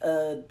is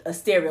a Yeah,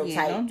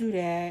 stereotype don't do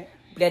that.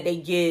 that they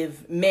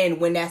give men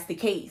when that's the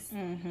case.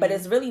 Mm-hmm. But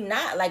it's really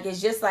not. Like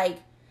it's just like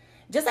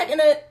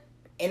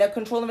in a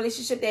controlling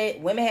relationship that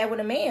women have with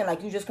a man.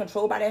 Like you just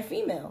controlled by that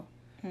female.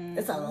 Mm-hmm.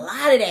 It's a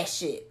lot of that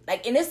shit.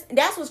 Like and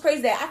that's what's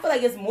crazy. That I feel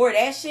like it's more of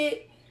that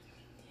shit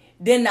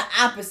than the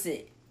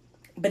opposite.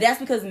 But that's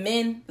because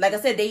men, like I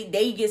said,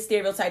 they get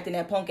stereotyped in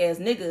that punk ass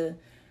nigga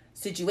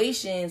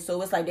situation.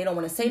 So it's like they don't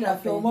want to say Yo,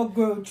 nothing. my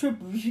girl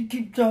tripping. She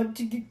keep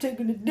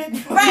taking the dick.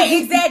 from Right,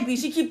 me. exactly.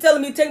 She keep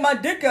telling me to take my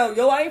dick out.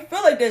 Yo, I ain't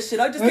feel like that shit.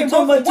 I just Every came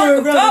time home I from turn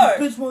work. I'm around,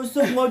 tired. this bitch wanna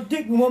suck my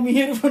dick and want me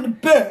hit it from the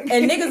back.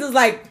 And niggas is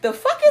like, the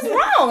fuck is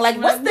wrong? Like,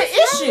 what's the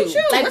what's wrong issue? with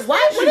you? Like, What's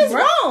what the issue, is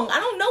bro? wrong? I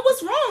don't know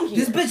what's wrong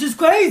here. This bitch is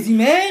crazy,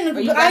 man.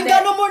 But you I got ain't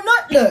got no more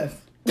nut left.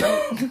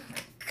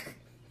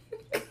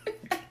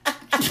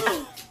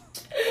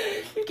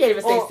 You can't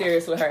even stay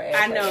serious with her ass.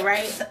 I know,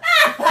 right?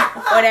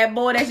 Or that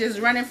boy that's just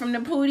running from the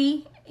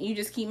pootie. You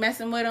just keep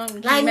messing with him.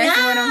 You keep Like,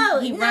 messing with no,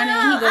 him. He no, running.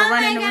 He go oh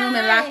run in my the room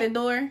and God. lock the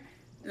door.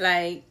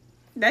 Like,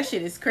 that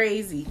shit is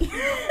crazy.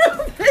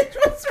 Bitch,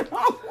 what's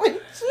wrong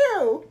with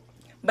you?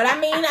 But I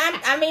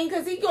mean,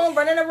 cause he gonna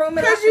run in the room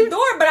and 'Cause lock the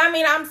door. But I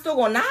mean, I'm still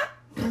gonna knock.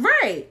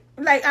 Right.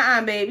 Like,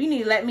 babe. You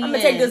need to let me I'm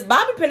in. gonna take this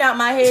bobby pin out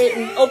my head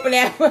and open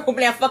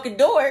that fucking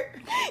door.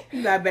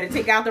 You gotta better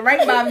take out the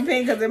right bobby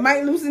pin because it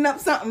might loosen up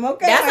something,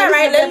 okay? That's Might all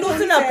right. Let that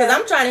loosen up, cause ponytail.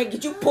 I'm trying to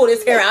get you pull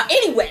this hair out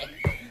anyway.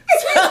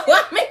 So I'm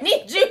gonna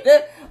need you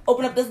to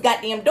open up this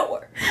goddamn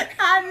door.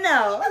 I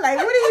know. Like,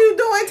 what are you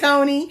doing,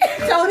 Tony?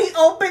 Tony,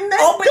 open the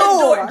Open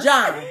door. the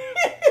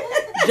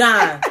door,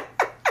 John.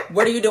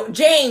 What are you doing,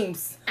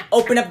 James?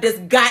 Open up this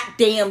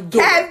goddamn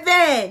door.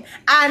 Kevin,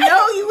 I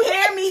know you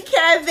hear me,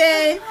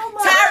 Kevin.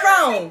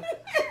 Tyrone,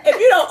 if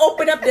you don't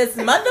open up this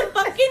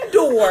motherfucking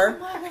door,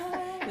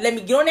 let me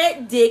get on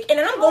that dick and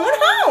then I'm going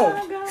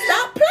home.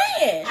 Stop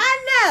playing. I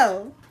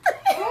know.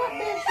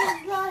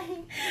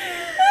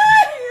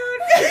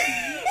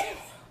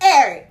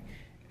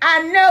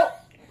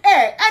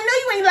 Eric, I know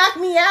you ain't locked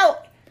me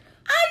out.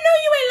 I know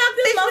you ain't locked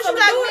this Bitch, what you motherfucking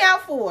locked door. me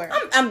out for?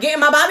 I'm getting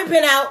my bobby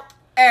pin out.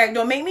 Eric,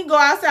 don't make me go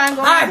outside and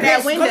go All right, out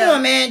that bitch, window. come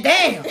on, man.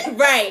 Damn.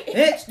 Right.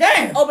 Bitch,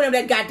 damn. Open up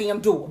that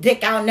goddamn door.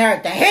 Dick out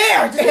there. The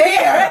hair. Just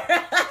hair.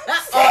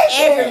 All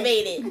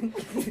aggravated.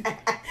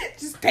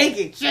 Just take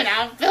it. Shit,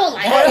 I don't feel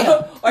like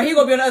it. Or he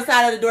gonna be on the other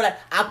side of the door like,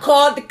 I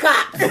called the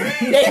cops.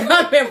 They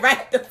coming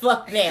right the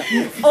fuck now.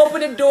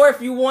 Open the door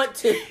if you want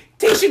to.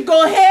 Tisha,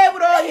 go ahead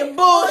with all your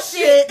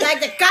bullshit. Like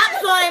the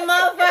cops on him,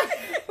 motherfucker.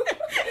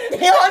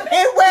 They on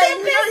their way.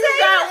 You know you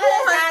got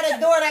warrants. Out the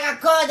door like I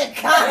called the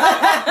cops.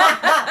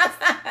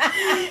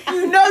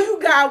 You know you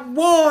got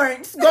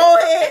warrants. Go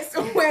ahead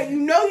somewhere. You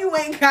know you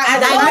ain't got I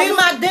no leave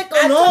rights. my dick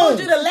alone. I told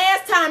you the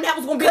last time that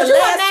was gonna be the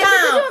last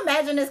Could time. you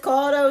imagine this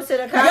call though to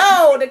the cops?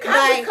 Yo, the cops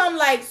Like- come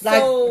like,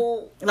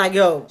 so Like,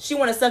 yo, she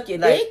wanna suck your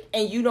Like, dick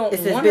and you don't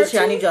it's this want her bitch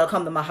here. I to? need y'all to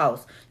come to my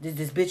house.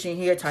 This bitch in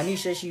here,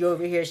 Tanisha, she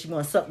over here. She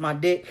wanna suck my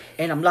dick,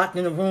 and I'm locked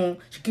in the room.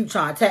 She keep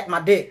trying to attack my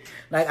dick.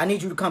 Like, I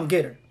need you to come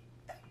get her.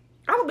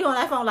 I would be on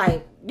that phone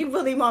like, you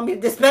really want me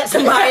to dispatch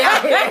somebody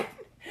out here?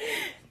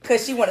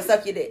 Cause she wanna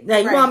suck your dick. Now,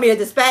 you Right. want me to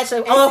dispatch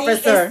an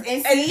officer. And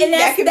And see, that's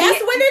that what could be it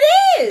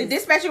the is.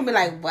 dispatcher will be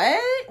like, what?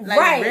 Like,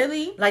 Right.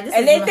 really? Like, this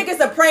And is they my- think it's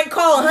a prank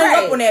call and hung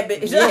Right. up on that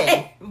bitch.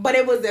 Yeah. But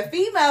it was the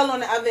female on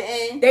the other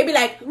end. They be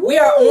like, we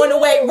are on the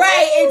way.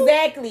 Right,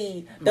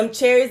 exactly. Them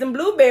cherries and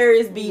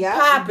blueberries be Yep.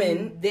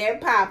 popping. They're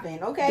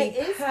popping. Okay, Be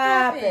it's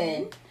popping.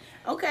 popping.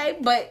 Okay,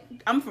 but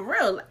I'm for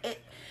real.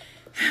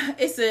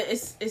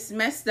 It's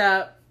messed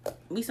up.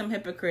 We some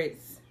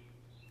hypocrites.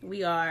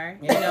 We are,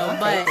 you know.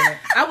 But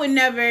I would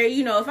never,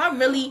 you know, if I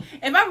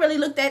really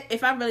looked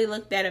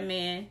at a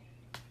man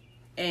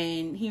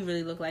and he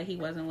really looked like he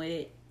wasn't with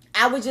it.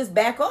 I would just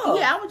back off.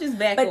 Yeah, I would just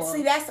back But off.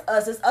 see, that's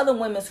us. It's other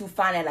women who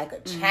find it like a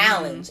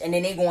challenge, and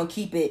then they gonna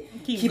keep it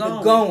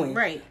going. going.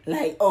 Right.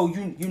 Like, oh,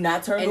 you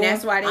not turned And on.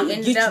 that's why they I'ma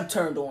ended get up you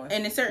turned on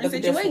in a certain Look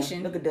at this one.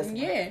 situation. Look at this one.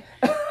 Yeah.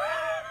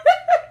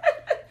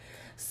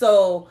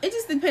 So It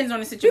just depends on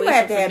the situation.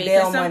 have to for have me,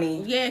 bail 'cause some-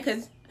 money. Yeah,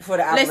 because For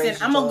the operation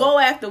listen, I'm gonna job. go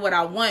after what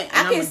I want, and I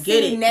I'm can gonna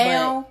get see it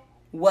now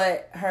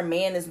what her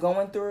man is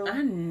going through. but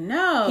I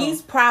know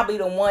He's probably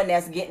the one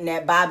that's getting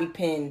that bobby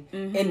pin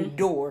in the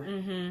door.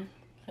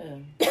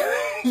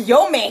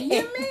 Your man,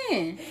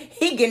 man.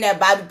 he getting that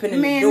bobby pin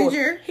in the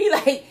Manager. door. He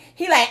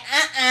like,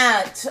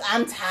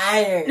 I'm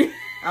tired.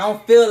 I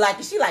don't feel like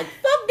it. She like,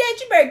 fuck that.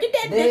 You better get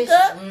that dick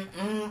up.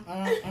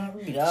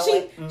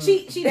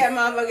 She that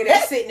motherfucker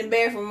that sit in the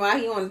bathroom while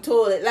he on the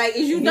toilet. Like,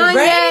 is you You done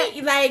ready?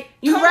 yet? Like,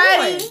 You come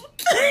ready? on.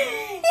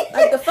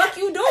 Like, the fuck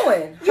you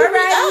doing? You Hurry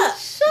ready? up.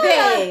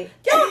 Babe.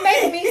 Y'all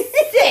making me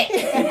sick.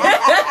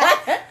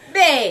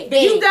 Babe, Babe.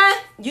 you done?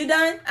 You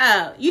done?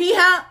 Oh, you need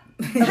help?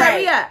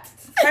 Hurry up.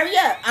 Hurry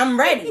up. I'm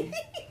ready. He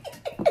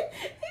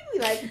be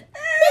like,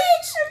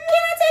 Bitch,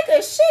 can I take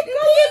a shit? go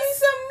give me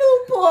some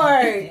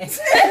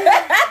Newport.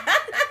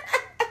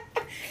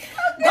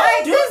 Go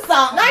do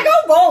something. Like, go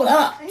roll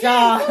up,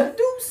 y'all. Go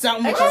do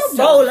something with Go yourself.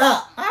 roll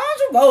up. Why don't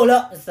you roll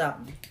up or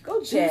something? Go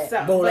do Chat.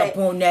 something. Roll But up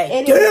on that.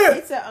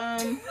 it's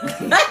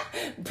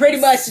a Pretty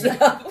much.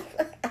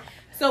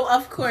 So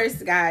of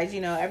course, guys,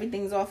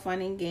 everything's all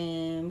fun and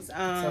games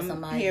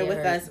somebody here get with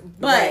hurt. us,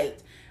 but Right.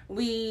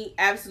 we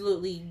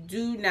absolutely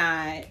do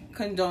not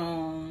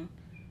condone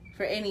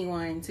for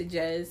anyone to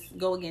just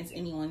go against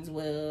anyone's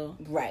will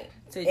Right.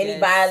 to Any just-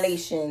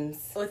 violations.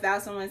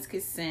 without someone's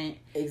consent.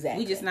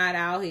 Exactly. We just not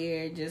out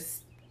here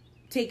just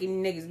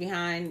taking niggas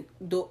behind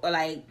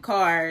like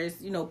cars,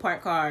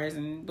 parked cars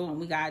and doing what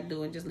we gotta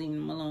do and just leaving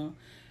them alone.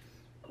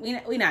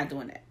 We not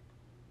doing that.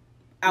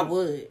 I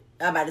would.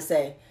 I'm about to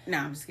say,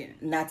 Nah, I'm just kidding.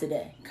 not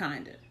today.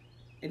 Kinda.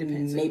 It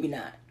depends. Maybe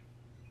not.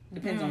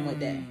 Depends on what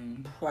day.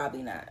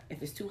 Probably not.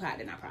 If it's too hot,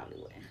 then I probably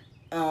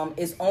wouldn't.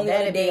 It's only the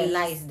That'd be a days.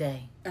 nice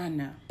day. I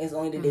know. It's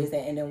only the days that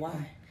end in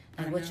Y.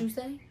 Like what you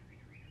say?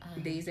 The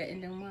days that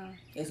end in wild.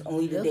 It's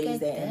only the Look days at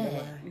that end in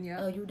that. Y. Yeah.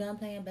 Oh, you done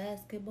playing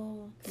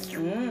basketball?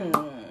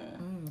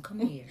 Come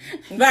here.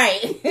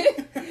 Right.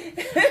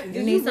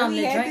 You need something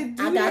really to had drink?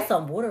 to do I got that?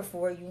 some water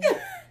for you.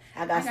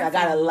 I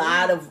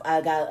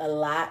got a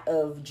lot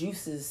of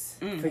juices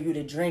for you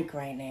to drink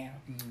right now.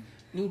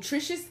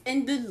 Nutritious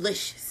and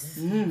delicious.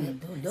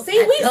 Look See,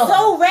 at we those.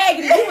 so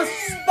raggedy. We was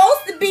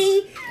supposed to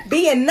be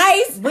being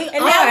nice, and now we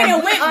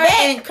done went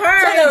back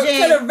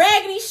encouraging. to the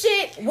raggedy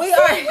shit. We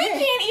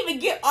can't even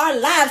get our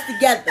lives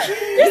together.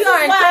 We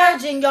are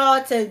encouraging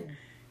y'all to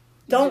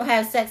don't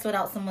have sex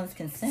without someone's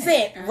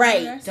consent.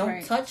 Right. That's Don't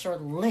right. touch or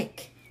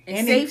lick.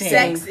 And safe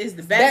anything. sex is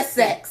the Best best,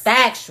 sex.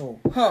 Factual.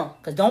 Huh.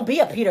 Cause don't be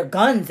a Peter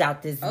Guns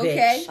out this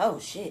Okay. bitch. Oh,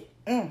 shit.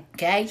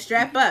 Okay.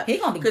 Strap up. He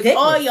gonna be Because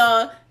all dickless.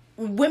 y'all,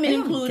 women He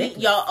gonna be included,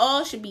 dickless. y'all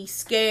all should be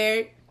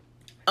scared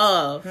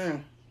of.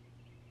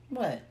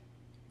 What?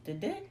 The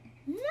dick?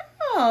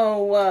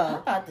 No. I'm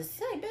about to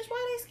say, bitch,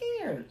 why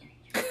they scared?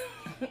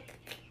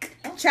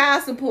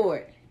 Child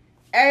support.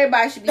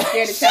 Everybody should be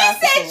scared of child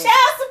She said support.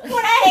 child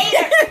support. I hate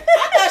her.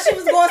 I thought she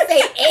was going to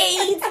say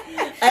AIDS,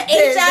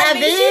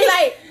 HIV. She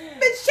like,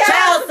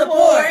 child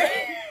support.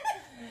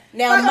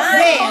 Now,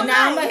 mine.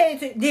 Now I'm gonna hate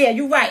to. Yeah,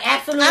 you right.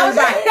 Absolutely I was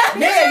right.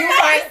 Yeah, you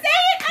right.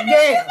 I knew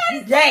she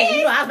was gonna say it.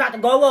 You know, I was about to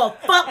go, well,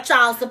 fuck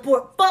child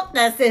support. Fuck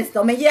that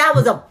system. And yeah, I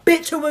was a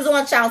bitch who was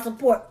on child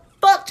support.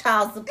 Fuck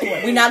child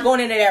support. We're not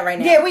going into that right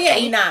now. Yeah, we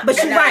ain't. We not. But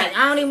We you're not. right.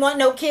 I don't even want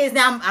no kids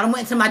now. I done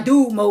went into my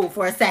dude mode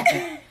for a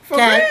second. For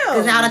real.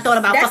 Because now I done thought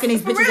about That's fucking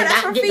these for bitches real. and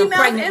That's not for getting them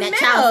females pregnant. and That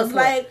child males.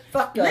 support. Like,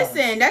 fuck y'all.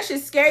 listen, that should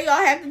scare y'all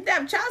half to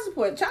death. Child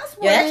support. Child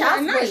support. Yeah, that ain't child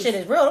support nice. shit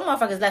is real. Them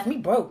motherfuckers left me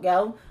broke,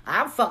 yo.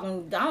 I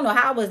don't know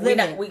how I was We living.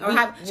 not- we- or we-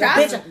 how,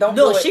 child- bitch, don't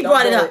look, do it. she Don't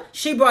brought it do up. it.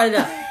 She brought it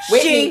up.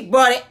 Whitney, She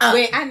brought it up.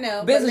 Whitney, I know.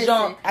 but Business listen,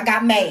 John. I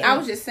got mad. I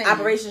was just saying.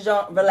 Operation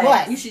John, relax.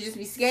 What? You should just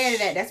be scared of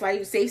that. That's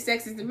why safe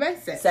sex is the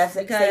best sex. Safe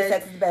because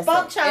sex is the best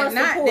Fuck sex. child if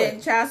not, support.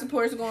 then child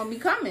support is going to be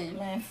coming.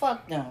 Man,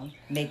 fuck them.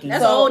 Making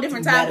That's a you whole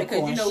different topic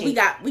medical because and we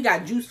shit.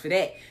 got juice for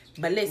that.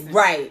 But listen,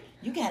 Right.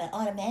 You gotta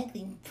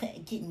automatically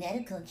get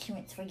medical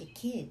insurance for your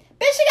kid.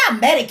 Bitch, she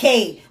got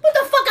Medicaid. What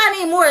the fuck I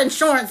need more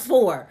insurance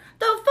for?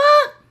 The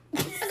fuck?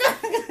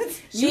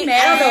 She,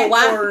 mad I don't know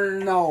why. or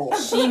no?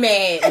 She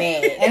mad.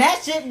 And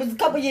that shit was a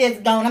couple years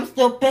ago, and I'm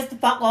still pissed the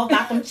fuck off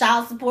about them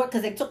child support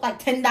because they took like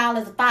 $10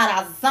 or $5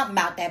 or something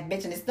out that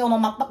bitch, and it's still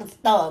on my fucking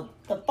stub.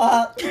 The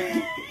fuck?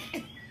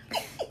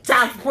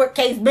 Child support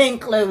case been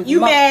closed. You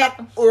mad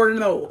motherfucker. or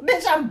no?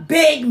 Bitch, I'm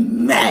big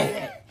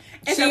mad.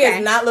 It's She okay.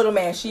 is not little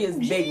man. She is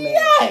big man.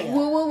 Yeah.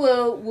 Woo woo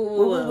woo woo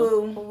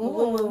woo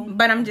woo. Woo.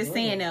 But I'm just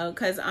saying though,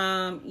 because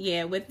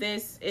yeah, with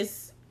this,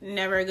 it's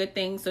never a good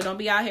thing. So don't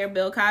be out here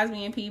Bill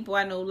Cosby and people.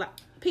 I know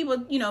people,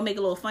 make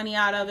a little funny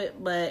out of it,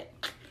 but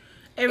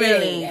it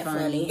really ain't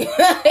funny.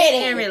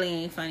 It really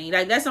ain't funny.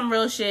 Like that's some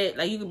real shit.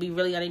 Like you could be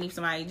really underneath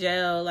somebody's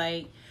jail,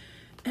 like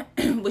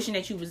wishing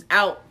that you was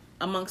out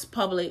amongst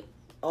public.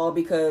 All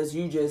because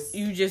you just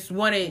You just didn't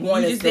Wanted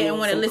want to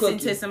some listen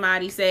cookie. to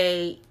somebody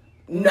say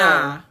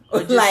nah,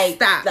 or just like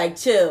stop, like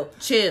chill.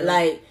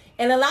 Like,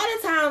 And a lot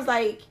of times,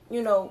 like,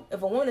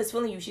 if a woman is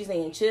feeling you, she's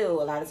saying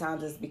chill. A lot of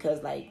times it's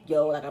because, like,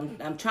 yo, like,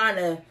 I'm trying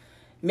to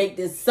make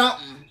this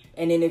something.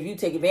 And then if you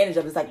take advantage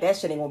of it, it's like, that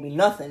shit ain't gonna be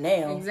nothing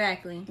now.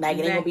 exactly. Like,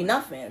 it ain't gonna be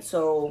nothing.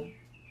 So,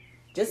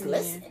 just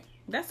listen.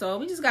 That's all.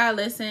 We just gotta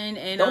listen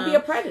and Don't be a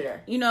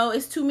predator. You know,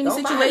 it's too many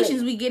Don't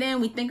situations violate. we get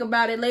in. We think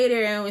about it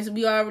later, and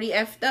we already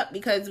effed up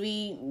because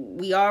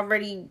we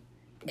already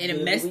in a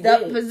Yeah, messed we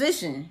up did.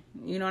 position.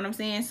 You know what I'm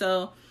saying?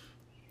 So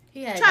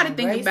He had try to them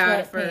think gray about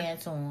it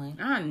sweatpants on.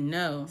 I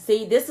know.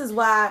 See, this is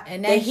why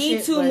And the that He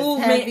shit Too was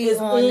movement heavy is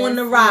on on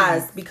the the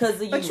rise sleeves. because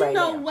of you But you right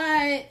know now.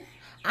 what?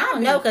 I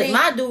don't know, cause think-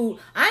 my dude,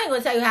 I ain't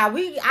gonna tell you how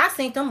I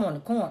seen them on the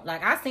corner.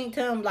 Like I seen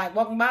him like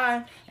walking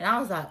by, and I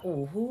was like,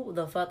 "Oh, who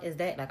the fuck is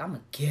that?" Like I'm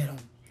gonna get him.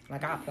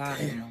 Like I applied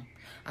to him.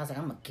 I was like,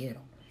 "I'm gonna get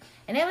him,"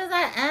 and it was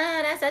like,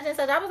 that's such and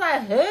such." I was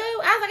like, "Who?"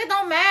 I was like, "It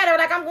don't matter.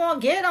 Like I'm gonna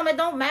get him. It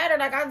don't matter.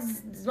 Like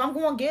I'm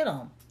gonna get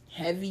him."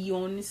 Heavy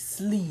on the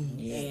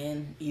sleeve.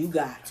 And you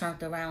got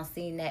Turned around,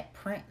 seen that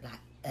print,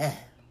 like,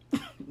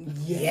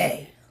 yeah.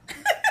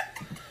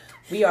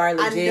 We are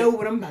legit.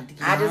 what I'm about to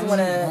get. I just want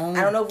to.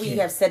 I don't know if we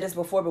have said this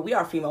before, but we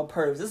are female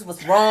pervs. This is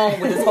what's wrong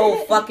with this whole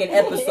fucking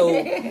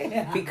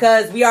episode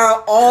because we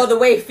are all the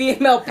way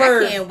female I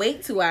pervs. can't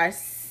wait to our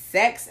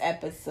sex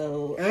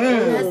episode.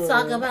 Let's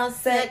talk about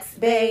sex,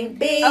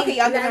 baby. Okay,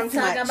 y'all giving them Let's too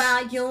talk much.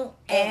 about you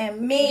and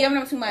You me. giving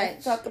them too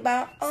much. Talk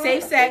about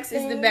Safe sex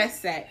is the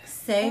best sex.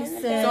 Safe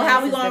sex. So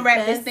how we is gonna the wrap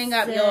this best thing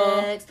up, y'all?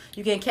 sex.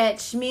 You can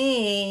catch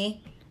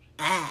me.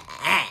 That's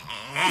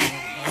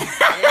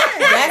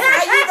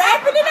how you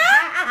wrapping it up.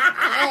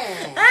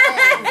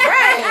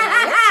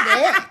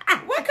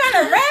 What kind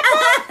of wrap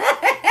up?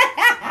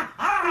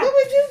 What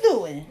was you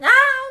doing?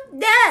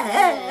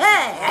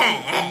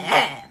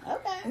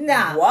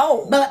 No.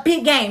 Whoa. But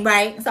peep game,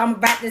 right? So I'm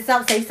gonna wrap this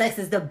up. Safe sex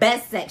is the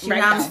best sex. You Right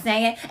know what now. I'm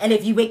saying? And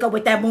if you wake up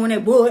with that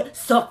morning wood,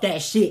 suck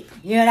that shit.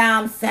 You know what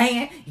I'm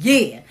saying?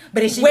 Yeah.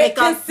 But if she With wake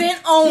up,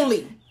 consent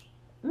only.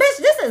 bitch,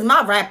 this is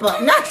my wrap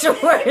up, not yours.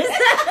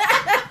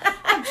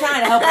 I'm trying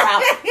to help her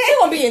out. She's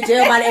gonna be in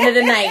jail by the end of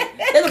the night.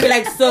 They're gonna be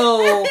like,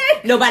 so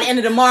no, by the end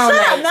of tomorrow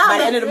Shut up, night. no, By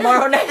the end of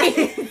tomorrow night,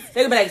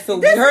 they're gonna be like, so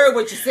we heard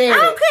what you said. I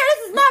don't care.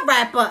 This is my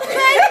wrap up. The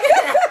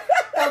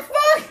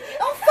fuck?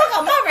 Don't fuck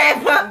up my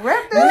wrap up.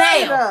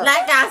 Now,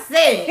 like I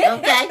said,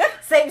 okay?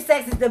 Safe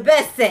sex is the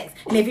best sex.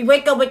 And if you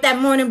wake up with that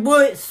morning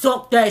wood,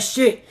 suck that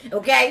shit,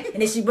 okay?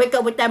 And if she wake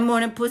up with that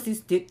morning pussy,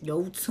 stick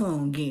your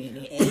tongue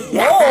in it.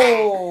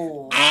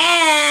 Whoa.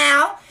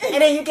 Ow!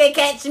 And then you can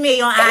catch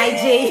me on IG. Yo,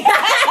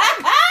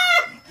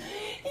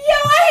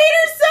 I hate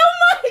her so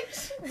much.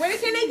 Where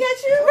can they get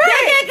you? You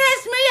can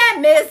catch me at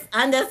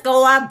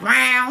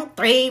Miss_Brown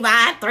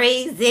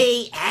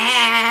 3Y3Z.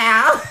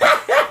 Ow!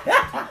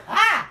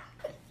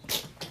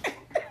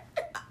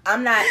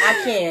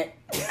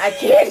 I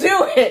can't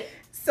do it.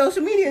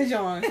 Social media,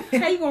 John.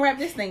 How you gonna wrap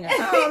this thing up? I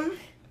don't even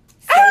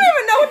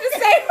know what to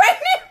say right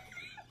now.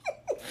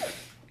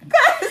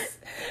 Cause,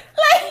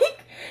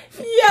 like,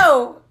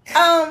 yo,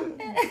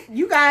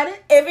 You got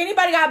it. if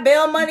anybody got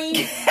bail money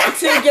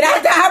to get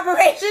out the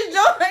operation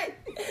joint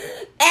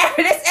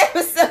after this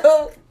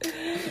episode,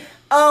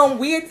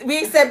 we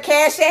accept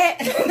Cash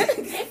App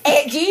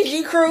at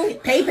GG Crew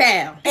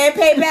PayPal. and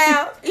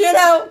PayPal, you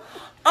know,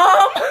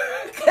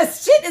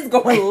 cause shit is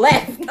going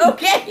left,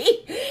 okay?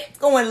 It's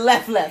going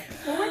left. Well,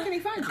 where can they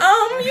find you?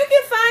 You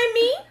can find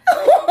me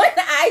on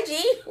IG,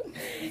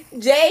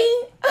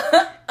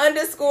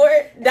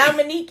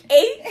 J_Dominique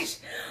H.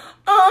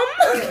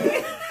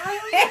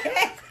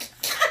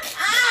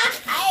 I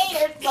hate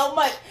her so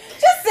much.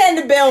 Just send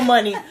the bail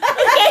money.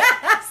 Okay?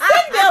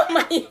 Send bail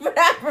money for the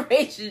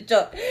operation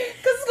joint. Cause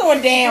it's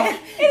going down.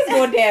 It's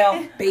going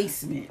down.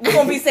 Basement. We're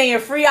gonna be saying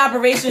free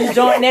operations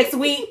joint next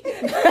week.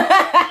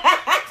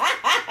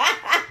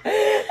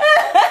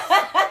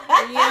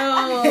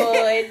 Yo,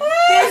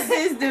 this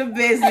is the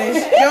business,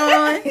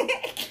 John.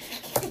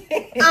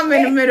 I'm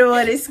in the middle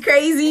of this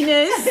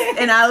craziness,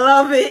 and I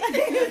love it.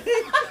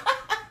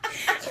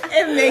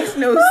 It makes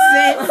no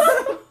sense.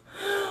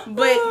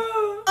 But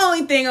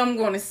only thing I'm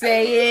gonna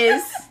say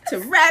is to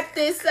wrap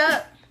this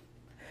up.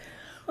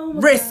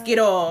 Risk it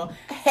all.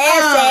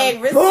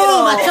 Hashtag risk it Boom,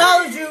 all. I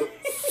told you.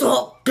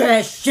 Suck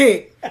that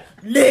shit.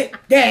 Lick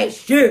that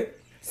shit.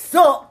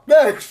 Suck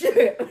that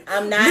shit.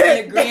 I'm not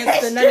in agreement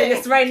to none of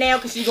this right now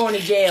because she's going to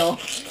jail.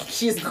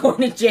 She's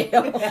going to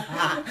jail.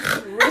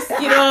 Risk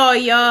it all,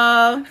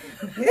 y'all.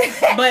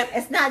 But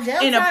It's not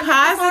just in a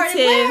time, it's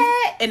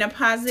already wet.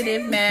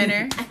 positive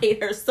manner. I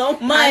hate her so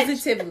much.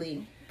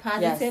 Positively.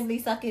 Positively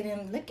suck it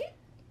and lick it.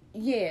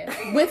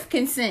 Yeah. With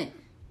consent.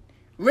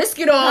 Risk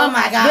it all. Oh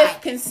my God.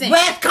 With consent.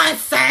 With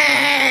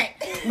consent.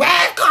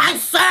 With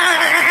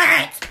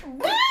consent.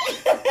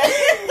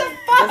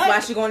 That's why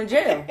she's going to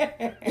jail.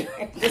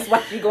 That's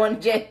why she's going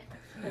to jail.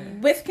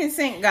 With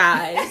consent,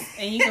 guys.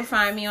 And you can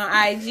find me on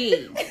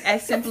IG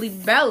at Simply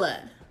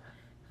Bella.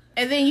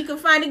 And then you can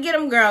find the Get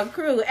 'em Girl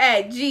crew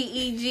at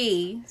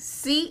GEGCREW.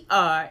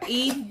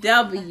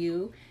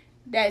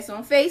 That's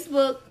on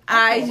Facebook,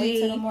 can't wait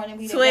till the IG, morning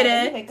we Twitter,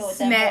 together. You wake up with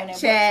that morning,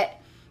 Snapchat.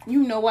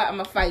 You know what? I'm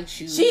going to fight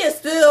you. She is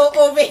still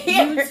over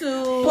here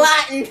YouTube.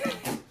 plotting.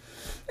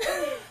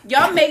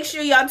 Y'all make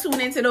sure y'all tune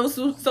into those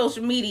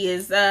social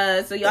medias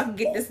so y'all can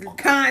get this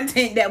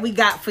content that we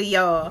got for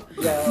y'all.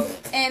 Yo.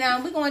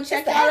 And we're going to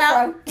check y'all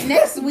out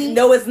next week.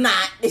 No, it's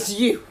not. It's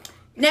you.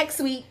 Next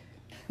week.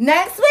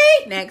 Next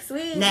week. Next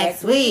week.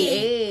 Next week.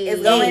 Hey.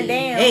 It's going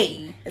down.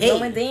 Hey. It's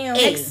going down.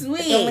 Next week.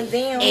 It's going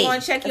down. We're going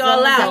to check It's y'all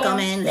going out. Suck 'em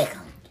and lick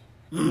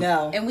 'em.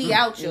 No. And we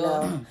out,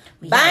 y'all. No.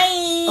 Bye.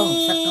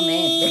 Oh, suck 'em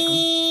and lick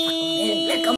 'em.